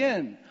hear it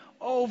again,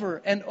 over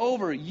and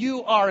over.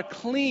 You are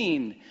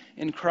clean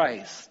in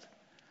Christ.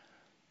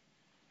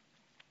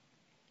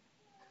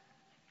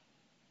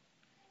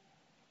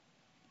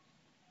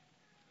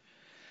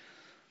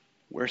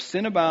 Where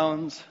sin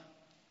abounds,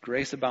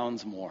 grace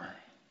abounds more.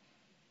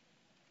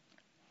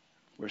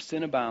 Where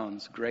sin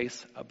abounds,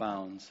 grace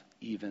abounds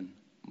even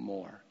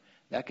more.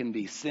 That can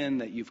be sin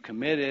that you've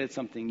committed,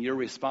 something you're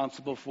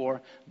responsible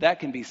for. That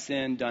can be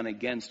sin done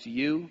against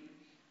you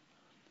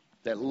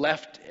that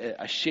left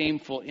a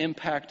shameful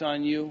impact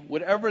on you.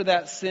 Whatever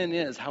that sin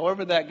is,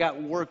 however that got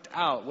worked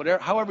out,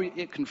 however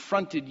it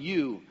confronted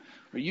you,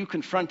 or you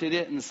confronted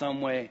it in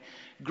some way,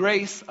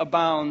 grace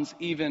abounds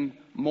even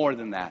more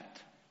than that.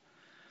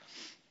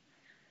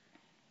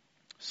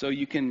 So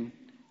you can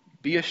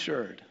be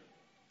assured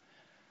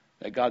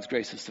that God's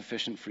grace is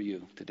sufficient for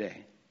you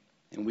today.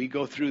 And we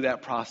go through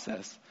that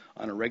process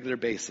on a regular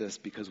basis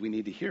because we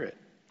need to hear it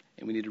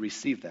and we need to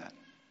receive that.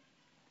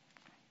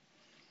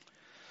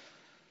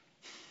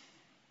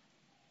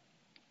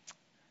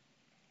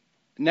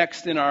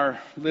 Next in our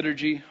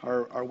liturgy,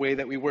 our way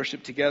that we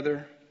worship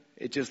together,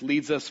 it just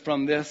leads us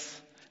from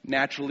this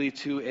naturally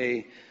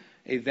to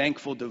a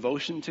thankful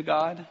devotion to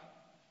God,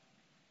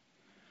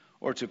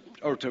 or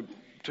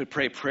to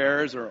pray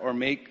prayers or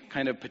make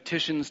kind of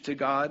petitions to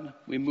God.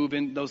 We move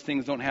in, those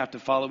things don't have to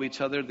follow each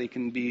other. They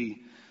can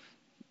be,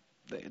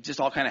 it just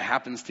all kind of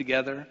happens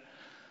together.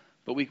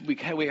 But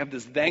we have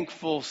this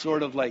thankful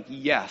sort of like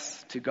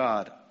yes to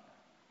God.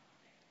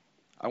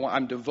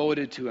 I'm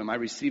devoted to Him. I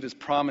receive His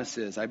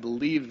promises. I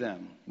believe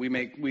them.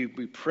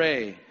 We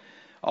pray.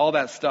 All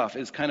that stuff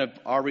is kind of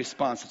our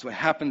response. It's what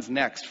happens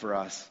next for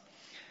us.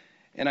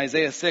 In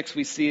Isaiah 6,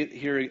 we see it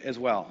here as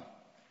well.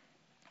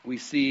 We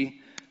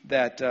see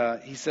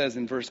that he says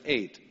in verse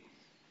 8,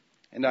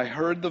 "And I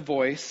heard the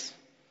voice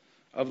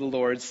of the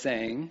Lord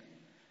saying,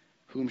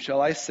 'Whom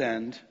shall I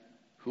send?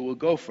 Who will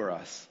go for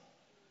us?'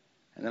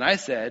 And then I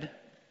said,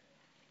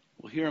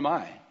 'Well, here am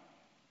I.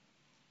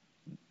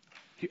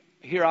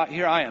 Here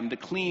I am, the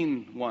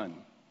clean one,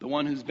 the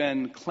one who's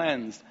been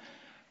cleansed.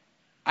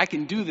 I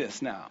can do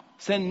this now.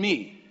 Send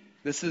me.'"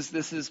 This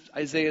is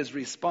Isaiah's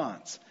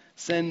response.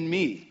 Send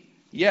me.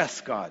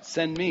 Yes, God,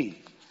 send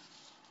me.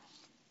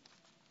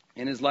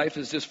 And his life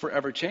is just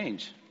forever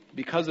changed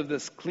because of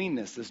this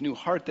cleanness, this new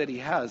heart that he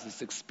has,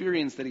 this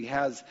experience that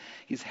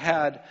he's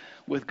had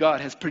with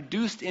God, has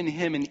produced in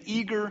him an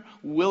eager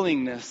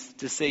willingness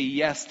to say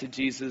yes to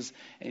Jesus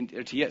and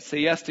to say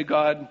yes to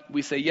God.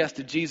 We say yes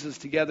to Jesus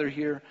together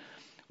here.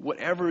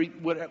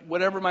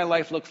 Whatever my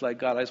life looks like,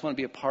 God, I just want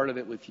to be a part of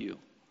it with you.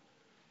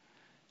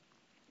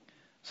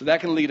 So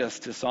that can lead us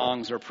to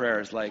songs or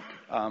prayers like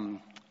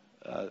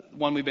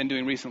one we've been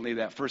doing recently,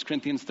 that 1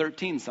 Corinthians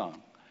 13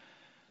 song.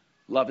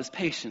 Love is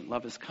patient,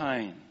 love is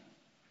kind.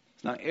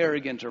 It's not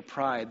arrogant or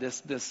pride.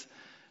 This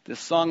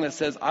song that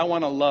says, I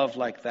want to love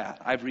like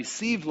that. I've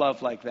received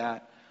love like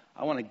that.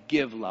 I want to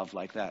give love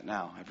like that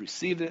now. I've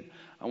received it.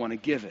 I want to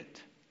give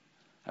it.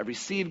 I've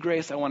received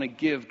grace. I want to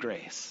give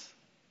grace.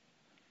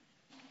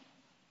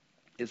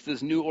 It's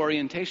this new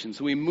orientation.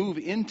 So we move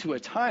into a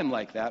time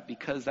like that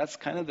because that's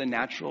kind of the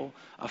natural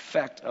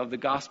effect of the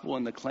gospel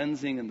and the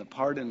cleansing and the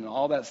pardon and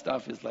all that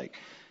stuff is like,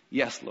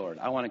 yes, Lord,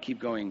 I want to keep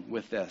going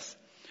with this.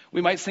 We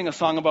might sing a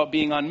song about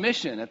being on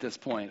mission at this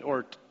point,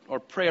 or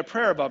pray a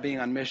prayer about being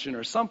on mission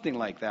or something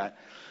like that,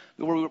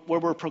 where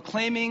we're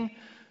proclaiming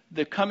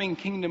the coming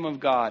kingdom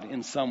of God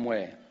in some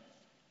way.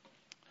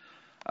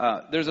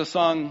 There's a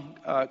song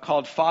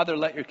called "Father,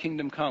 Let Your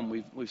Kingdom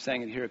Come." We've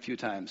sang it here a few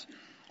times.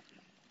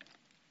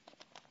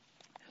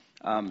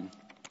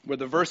 Where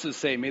the verses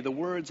say, "May the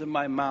words of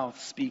my mouth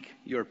speak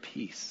your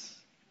peace."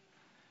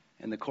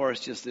 And the chorus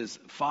just is,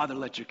 "Father,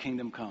 let your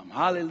kingdom come."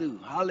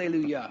 Hallelujah,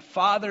 hallelujah.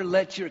 Father,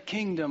 let your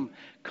kingdom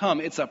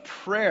come. It's a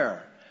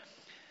prayer.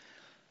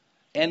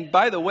 And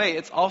by the way,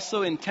 it's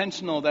also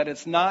intentional that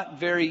it's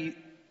not very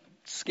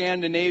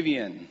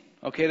Scandinavian.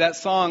 Okay, that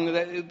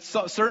song,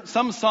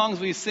 some songs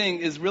we sing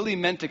is really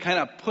meant to kind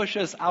of push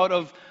us out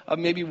of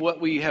maybe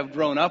what we have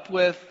grown up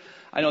with.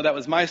 I know that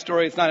was my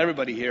story. It's not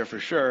everybody here for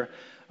sure.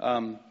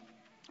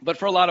 But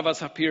for a lot of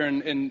us up here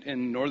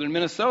in northern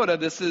Minnesota,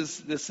 this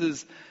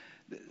is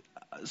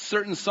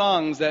certain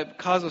songs that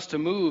cause us to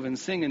move and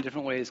sing in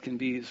different ways can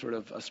be sort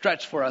of a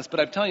stretch for us. But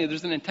I'm telling you,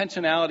 there's an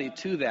intentionality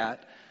to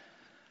that.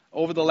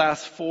 Over the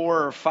last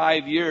 4 or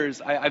 5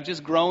 years, I've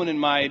just grown in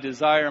my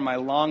desire, my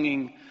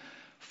longing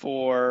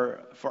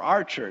for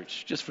our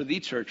church, just for the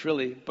church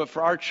really, but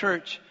for our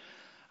church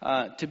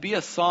to be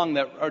a song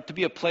that, or to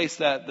be a place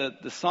that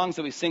the songs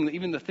that we sing,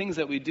 even the things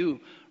that we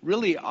do,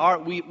 really are,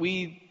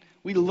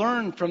 we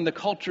learn from the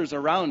cultures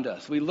around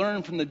us. We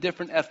learn from the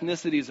different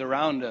ethnicities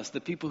around us, the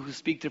people who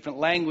speak different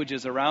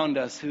languages around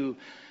us, who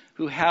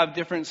have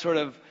different sort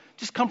of,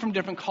 just come from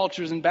different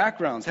cultures and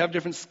backgrounds, have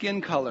different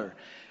skin color.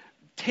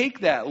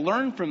 Take that,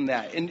 learn from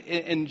that, and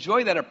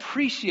enjoy that,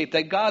 appreciate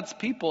that God's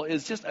people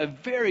is just a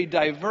very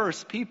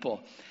diverse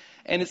people.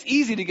 And it's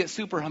easy to get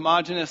super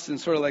homogenous and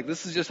sort of like,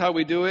 this is just how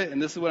we do it,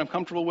 and this is what I'm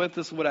comfortable with,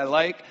 this is what I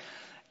like.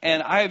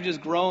 And I have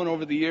just grown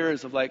over the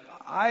years of like,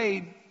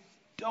 I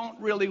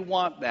don't really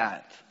want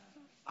that.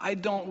 I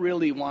don't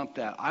really want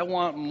that. I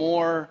want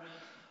more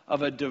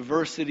of a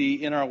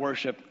diversity in our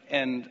worship,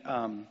 and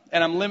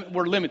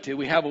we're limited.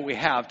 We have what we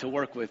have to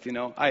work with. You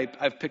know,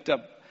 I've picked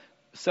up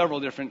several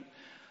different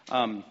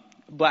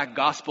black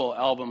gospel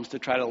albums to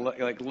try to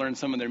learn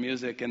some of their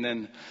music, and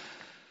then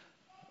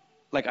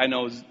like I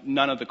know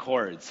none of the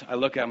chords. I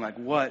look at them like,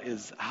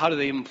 how do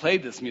they even play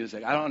this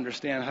music? I don't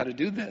understand how to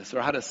do this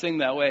or how to sing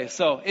that way.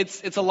 So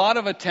it's a lot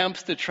of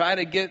attempts to try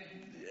to get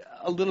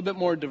a little bit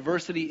more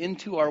diversity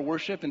into our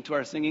worship, into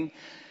our singing.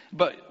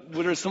 But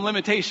there's some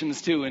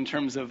limitations too in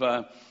terms of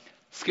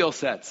skill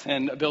sets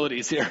and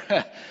abilities here.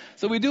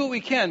 So we do what we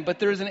can, but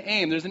there's an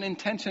aim, there's an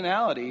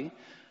intentionality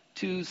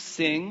to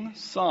sing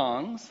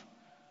songs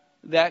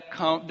that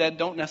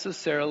don't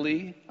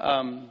necessarily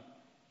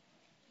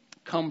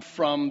come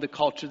from the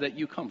culture that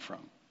you come from,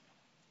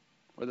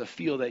 or the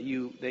feel that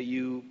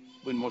you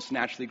would most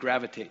naturally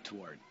gravitate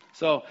toward.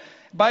 So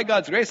by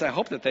God's grace, I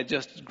hope that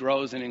just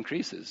grows and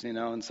increases,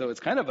 and so it's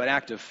kind of an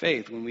act of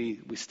faith when we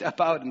step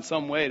out in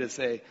some way to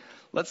say,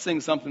 let's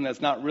sing something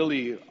that's not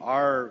really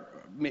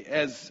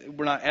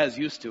we're not as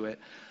used to it.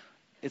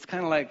 It's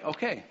kind of like,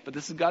 okay, but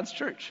this is God's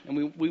church,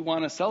 and we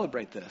want to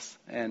celebrate this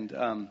and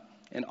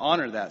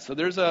honor that. So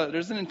there's an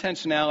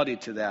intentionality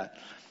to that.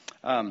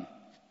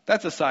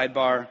 That's a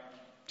sidebar.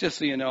 Just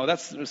so you know,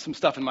 there's some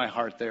stuff in my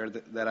heart there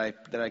that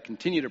I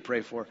continue to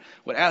pray for.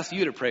 Would ask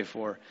you to pray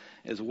for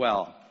as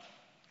well.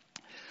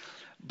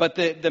 But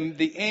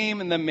the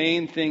aim and the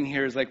main thing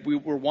here is like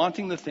we're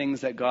wanting the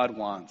things that God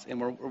wants,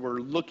 and we're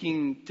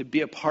looking to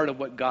be a part of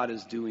what God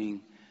is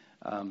doing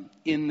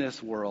in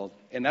this world,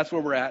 and that's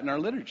where we're at in our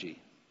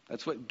liturgy.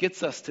 That's what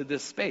gets us to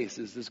this space,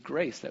 is this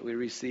grace that we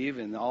receive,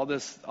 and all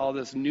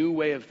this new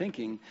way of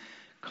thinking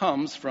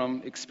comes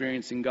from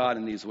experiencing God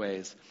in these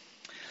ways.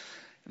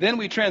 Then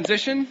we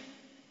transition.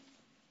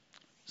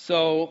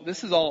 So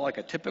this is all like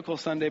a typical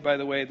Sunday, by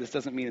the way. This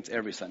doesn't mean it's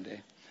every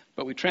Sunday.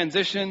 But we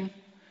transition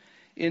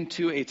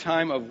into a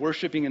time of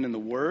worshiping and in the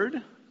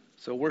Word.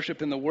 So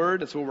worship in the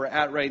Word, that's where we're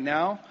at right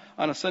now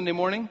on a Sunday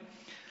morning.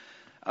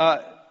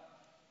 The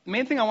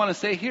main thing I want to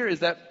say here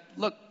is that,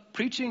 look,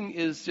 preaching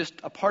is just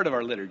a part of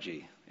our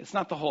liturgy. It's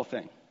not the whole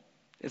thing.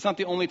 It's not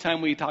the only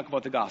time we talk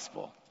about the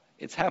gospel.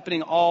 It's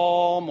happening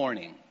all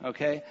morning,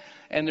 okay?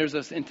 And there's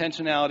this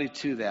intentionality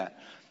to that.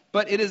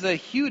 But it is a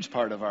huge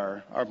part of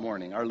our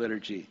morning, our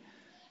liturgy.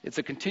 It's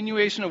a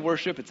continuation of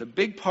worship. It's a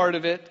big part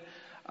of it.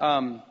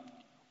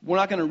 We're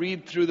not going to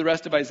read through the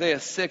rest of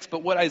Isaiah 6,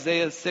 but what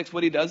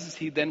he does is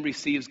he then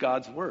receives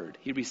God's word.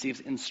 He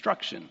receives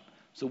instruction.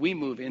 So we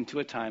move into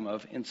a time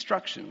of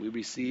instruction. We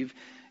receive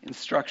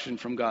instruction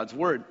from God's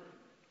word.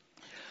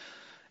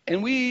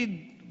 And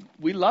we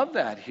love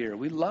that here.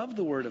 We love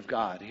the word of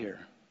God here.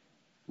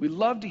 We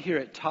love to hear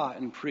it taught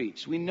and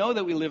preached. We know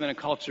that we live in a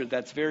culture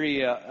that's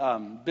very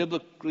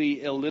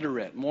biblically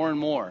illiterate, more and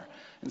more.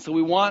 And so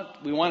we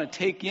want to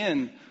take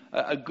in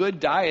a good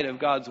diet of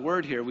God's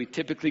word here. We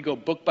typically go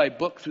book by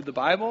book through the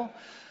Bible,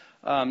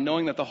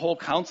 knowing that the whole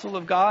counsel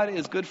of God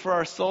is good for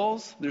our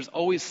souls. There's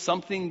always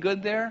something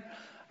good there.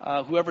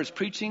 Whoever's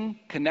preaching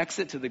connects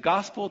it to the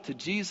gospel, to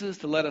Jesus,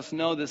 to let us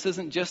know this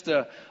isn't just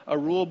a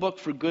rule book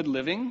for good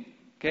living.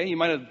 Okay, you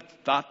might have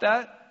thought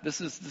that. This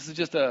is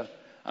just a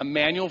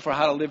manual for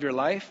how to live your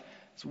life.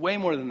 It's way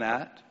more than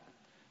that.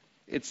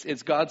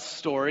 It's God's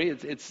story.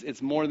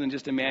 It's more than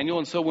just a manual.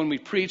 And so when we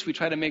preach, we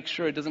try to make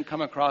sure it doesn't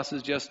come across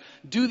as just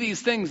do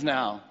these things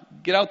now.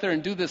 Get out there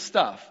and do this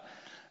stuff.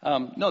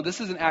 No, this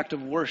is an act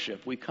of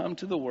worship. We come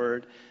to the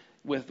Word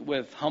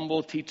with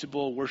humble,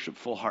 teachable,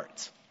 worshipful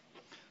hearts.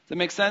 Does that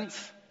make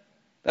sense?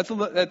 That's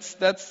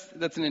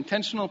an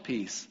intentional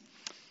piece.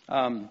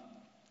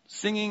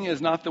 Singing is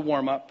not the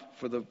warm up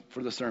for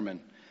the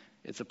sermon.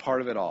 It's a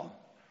part of it all.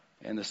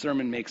 And the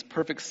sermon makes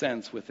perfect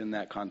sense within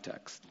that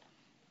context.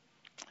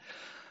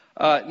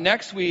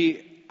 Next,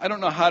 I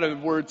don't know how to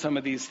word some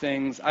of these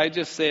things. I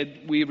just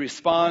said we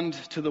respond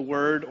to the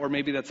word, or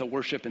maybe that's a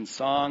worship in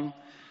song.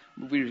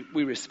 We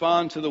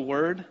respond to the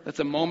word. That's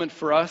a moment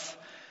for us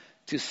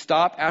to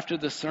stop after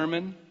the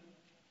sermon,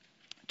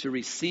 to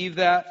receive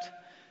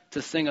that,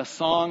 to sing a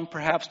song,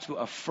 perhaps to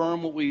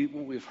affirm what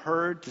we've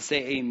heard, to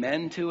say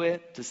amen to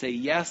it, to say,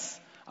 yes,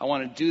 I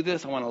want to do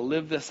this, I want to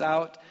live this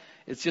out.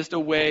 It's just a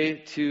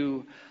way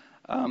to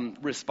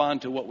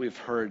respond to what we've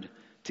heard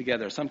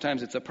together.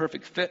 Sometimes it's a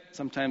perfect fit.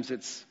 Sometimes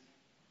it's,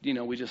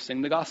 we just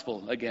sing the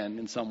gospel again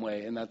in some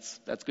way, and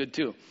that's good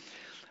too.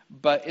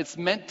 But it's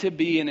meant to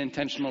be an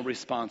intentional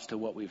response to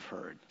what we've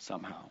heard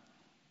somehow.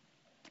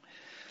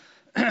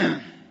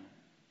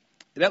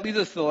 That leads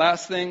us to the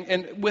last thing,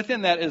 and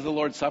within that is the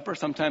Lord's Supper.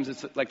 Sometimes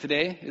it's like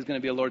today is going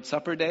to be a Lord's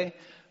Supper day.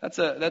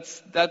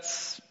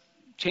 That's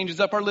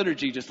changes up our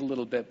liturgy just a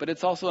little bit, but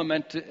it's also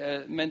meant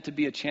to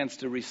be a chance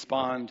to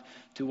respond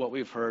to what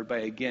we've heard by,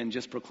 again,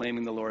 just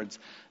proclaiming the Lord's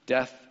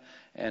death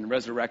and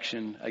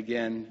resurrection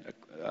again,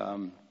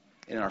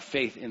 in our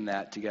faith in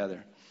that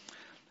together.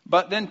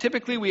 But then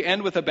typically we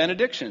end with a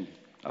benediction,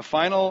 a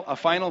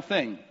final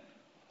thing.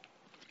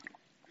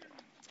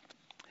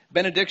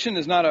 Benediction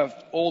is not an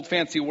old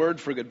fancy word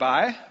for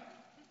goodbye.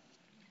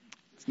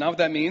 It's not what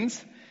that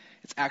means.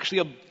 It's actually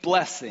a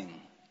blessing.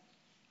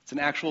 It's an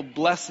actual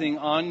blessing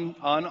on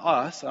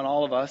us, on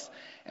all of us,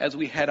 as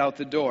we head out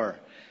the door.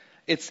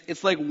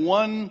 It's like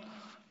one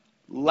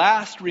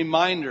last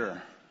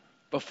reminder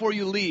before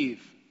you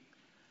leave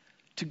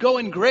to go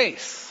in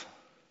grace.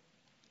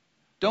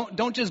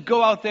 Don't just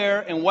go out there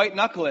and white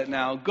knuckle it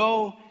now.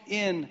 Go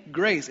in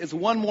grace. It's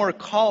one more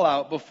call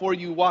out before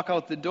you walk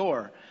out the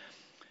door.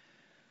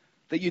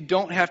 That you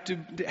don't have to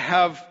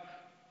have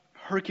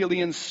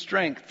Herculean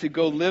strength to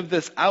go live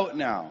this out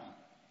now.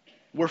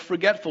 We're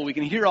forgetful. We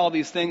can hear all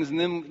these things, and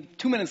then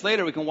 2 minutes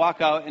later we can walk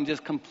out and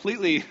just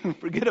completely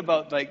forget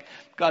about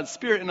God's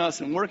Spirit in us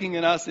and working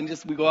in us, and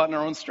just we go out in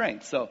our own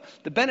strength. So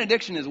the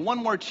benediction is one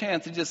more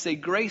chance to just say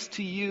grace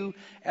to you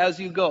as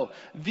you go.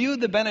 View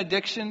the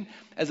benediction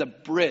as a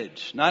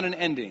bridge, not an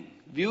ending.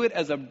 View it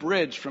as a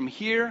bridge from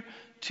here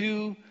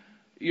to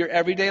your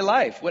everyday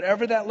life,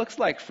 whatever that looks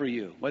like for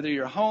you. Whether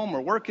you're home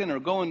or working or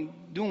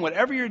doing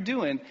whatever you're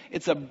doing,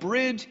 it's a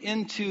bridge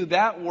into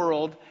that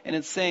world, and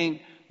it's saying,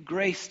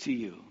 grace to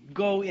you.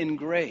 Go in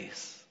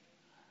grace.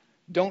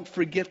 Don't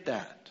forget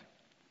that.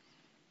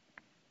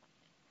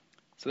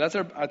 So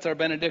that's our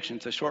benediction.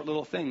 It's a short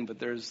little thing, but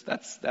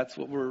that's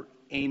what we're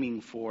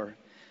aiming for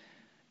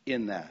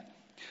in that.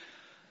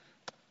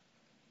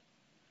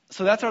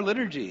 So that's our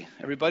liturgy,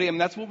 everybody. I mean,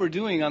 that's what we're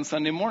doing on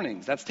Sunday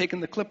mornings. That's taking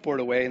the clipboard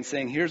away and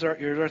saying, here's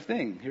our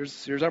thing.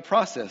 Here's our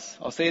process.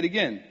 I'll say it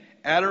again.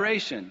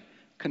 Adoration,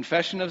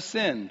 confession of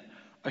sin,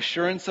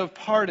 assurance of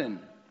pardon,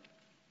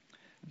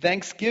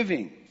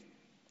 thanksgiving,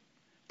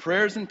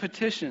 prayers and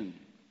petition,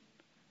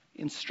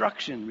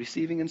 instruction,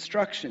 receiving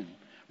instruction,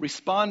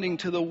 responding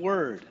to the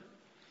word,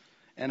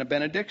 and a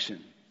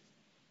benediction.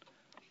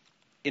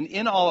 And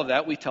in all of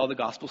that, we tell the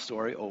gospel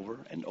story over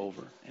and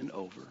over and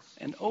over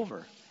and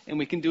over. And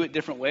we can do it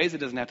different ways. It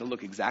doesn't have to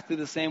look exactly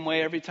the same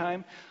way every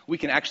time. We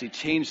can actually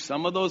change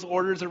some of those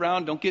orders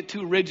around. Don't get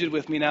too rigid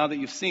with me now that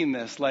you've seen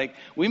this.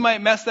 We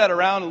might mess that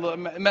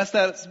around, mess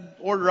that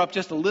order up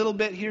just a little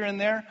bit here and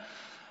there.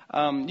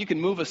 You can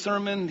move a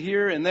sermon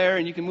here and there,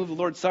 and you can move the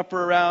Lord's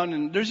Supper around,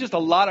 and there's just a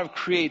lot of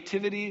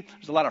creativity.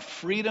 There's a lot of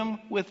freedom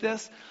with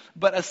this,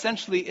 but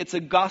essentially it's a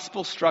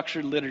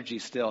gospel-structured liturgy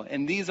still,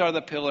 and these are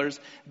the pillars.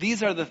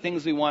 These are the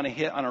things we want to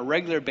hit on a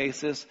regular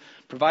basis,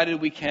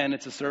 provided we can.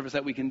 It's a service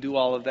that we can do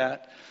all of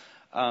that,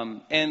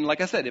 and like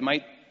I said, it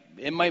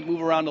might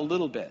move around a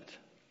little bit.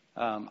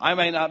 I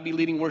might not be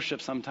leading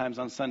worship sometimes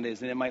on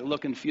Sundays, and it might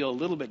look and feel a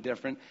little bit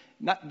different,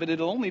 but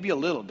it'll only be a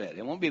little bit.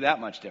 It won't be that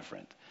much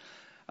different.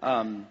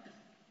 And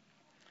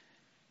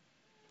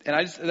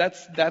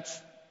that's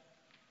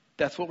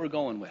what we're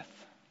going with.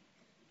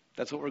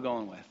 That's what we're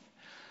going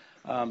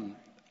with.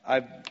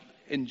 I've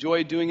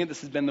enjoyed doing it.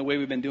 This has been the way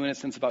we've been doing it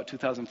since about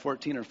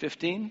 2014 or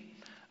 15.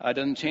 It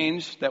doesn't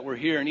change that we're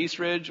here in East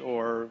Ridge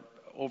or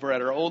over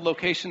at our old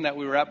location that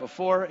we were at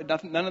before.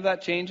 None of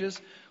that changes.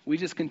 We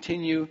just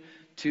continue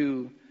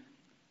to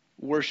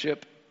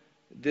worship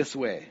this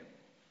way.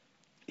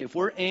 If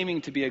we're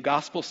aiming to be a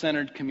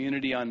gospel-centered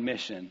community on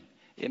mission,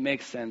 it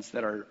makes sense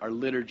that our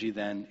liturgy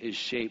then is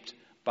shaped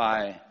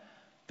by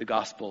the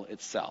gospel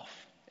itself.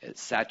 It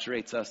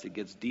saturates us. It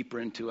gets deeper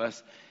into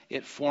us.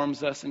 It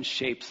forms us and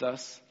shapes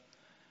us.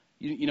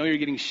 You know you're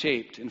getting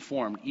shaped and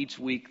formed each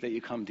week that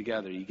you come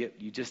together.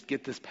 You just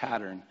get this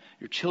pattern.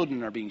 Your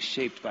children are being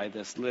shaped by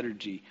this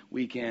liturgy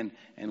week in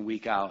and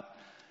week out.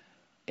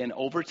 And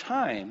over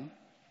time,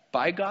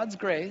 by God's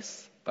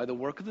grace, by the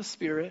work of the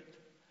Spirit,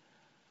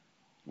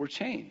 we're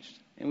changed.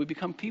 And we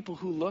become people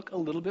who look a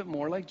little bit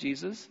more like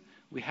Jesus.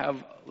 We have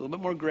a little bit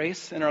more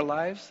grace in our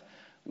lives.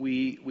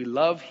 We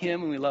love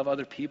Him and we love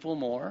other people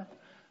more.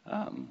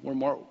 We're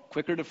more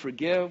quicker to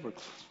forgive. We're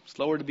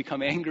slower to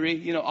become angry.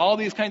 You know, all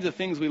these kinds of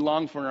things we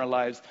long for in our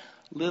lives,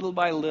 little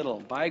by little,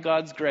 by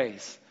God's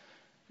grace,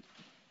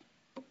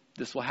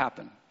 this will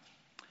happen.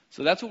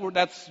 So that's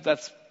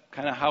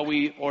kind of how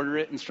we order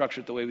it and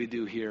structure it the way we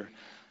do here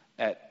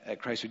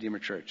at Christ Redeemer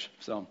Church.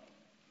 So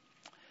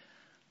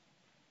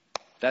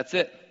that's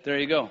it. There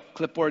you go.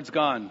 Clipboard's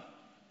gone.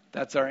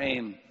 That's our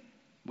aim,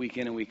 week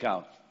in and week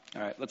out.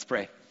 All right, let's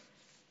pray.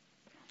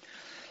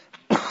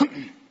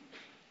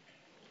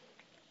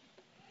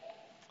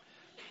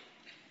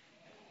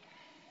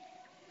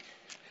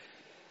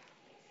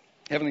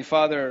 Heavenly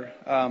Father,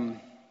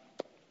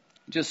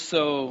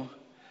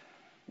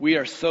 we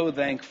are so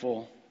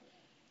thankful,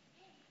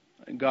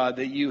 God,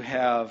 that you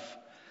have,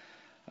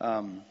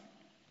 that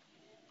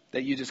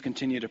you just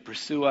continue to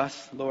pursue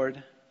us,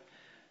 Lord.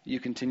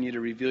 You continue to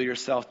reveal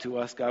yourself to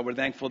us, God. We're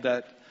thankful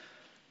that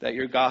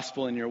your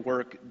gospel and your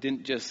work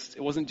it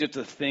wasn't just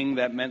a thing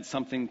that meant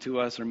something to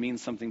us or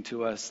means something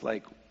to us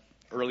like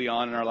early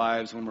on in our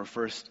lives when we're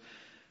first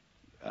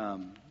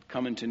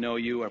coming to know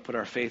you or put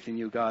our faith in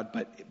you, God,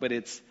 but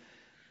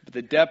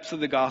the depths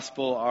of the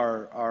gospel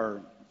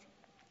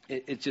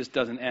it just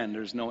doesn't end.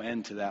 There's no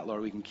end to that,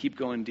 Lord. We can keep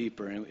going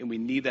deeper, and we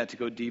need that to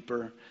go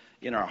deeper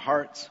in our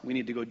hearts. We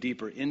need to go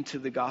deeper into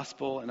the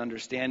gospel and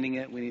understanding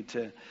it. We need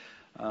to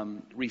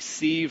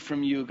receive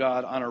from you,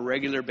 God, on a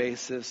regular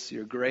basis,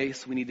 your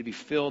grace. We need to be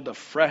filled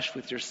afresh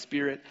with your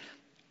Spirit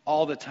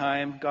all the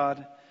time,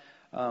 God.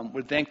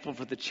 We're thankful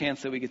for the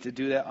chance that we get to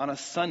do that on a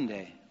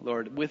Sunday,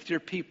 Lord, with your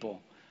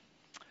people.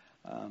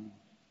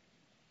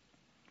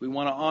 We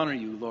want to honor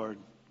you, Lord.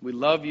 We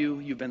love you.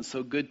 You've been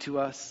so good to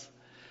us.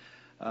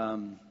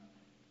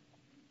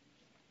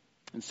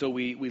 And so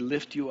we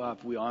lift you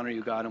up, we honor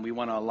you, God, and we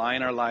want to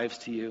align our lives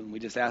to you. And we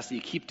just ask that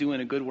you keep doing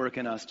a good work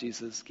in us,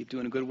 Jesus. Keep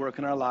doing a good work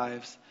in our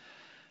lives.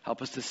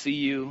 Help us to see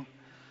you.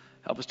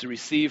 Help us to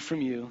receive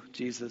from you,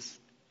 Jesus.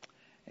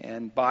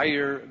 And by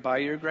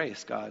your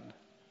grace, God,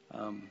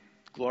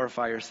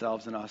 glorify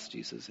yourselves in us,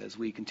 Jesus, as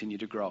we continue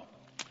to grow.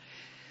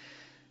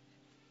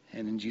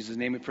 And in Jesus'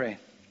 name we pray.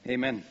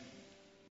 Amen.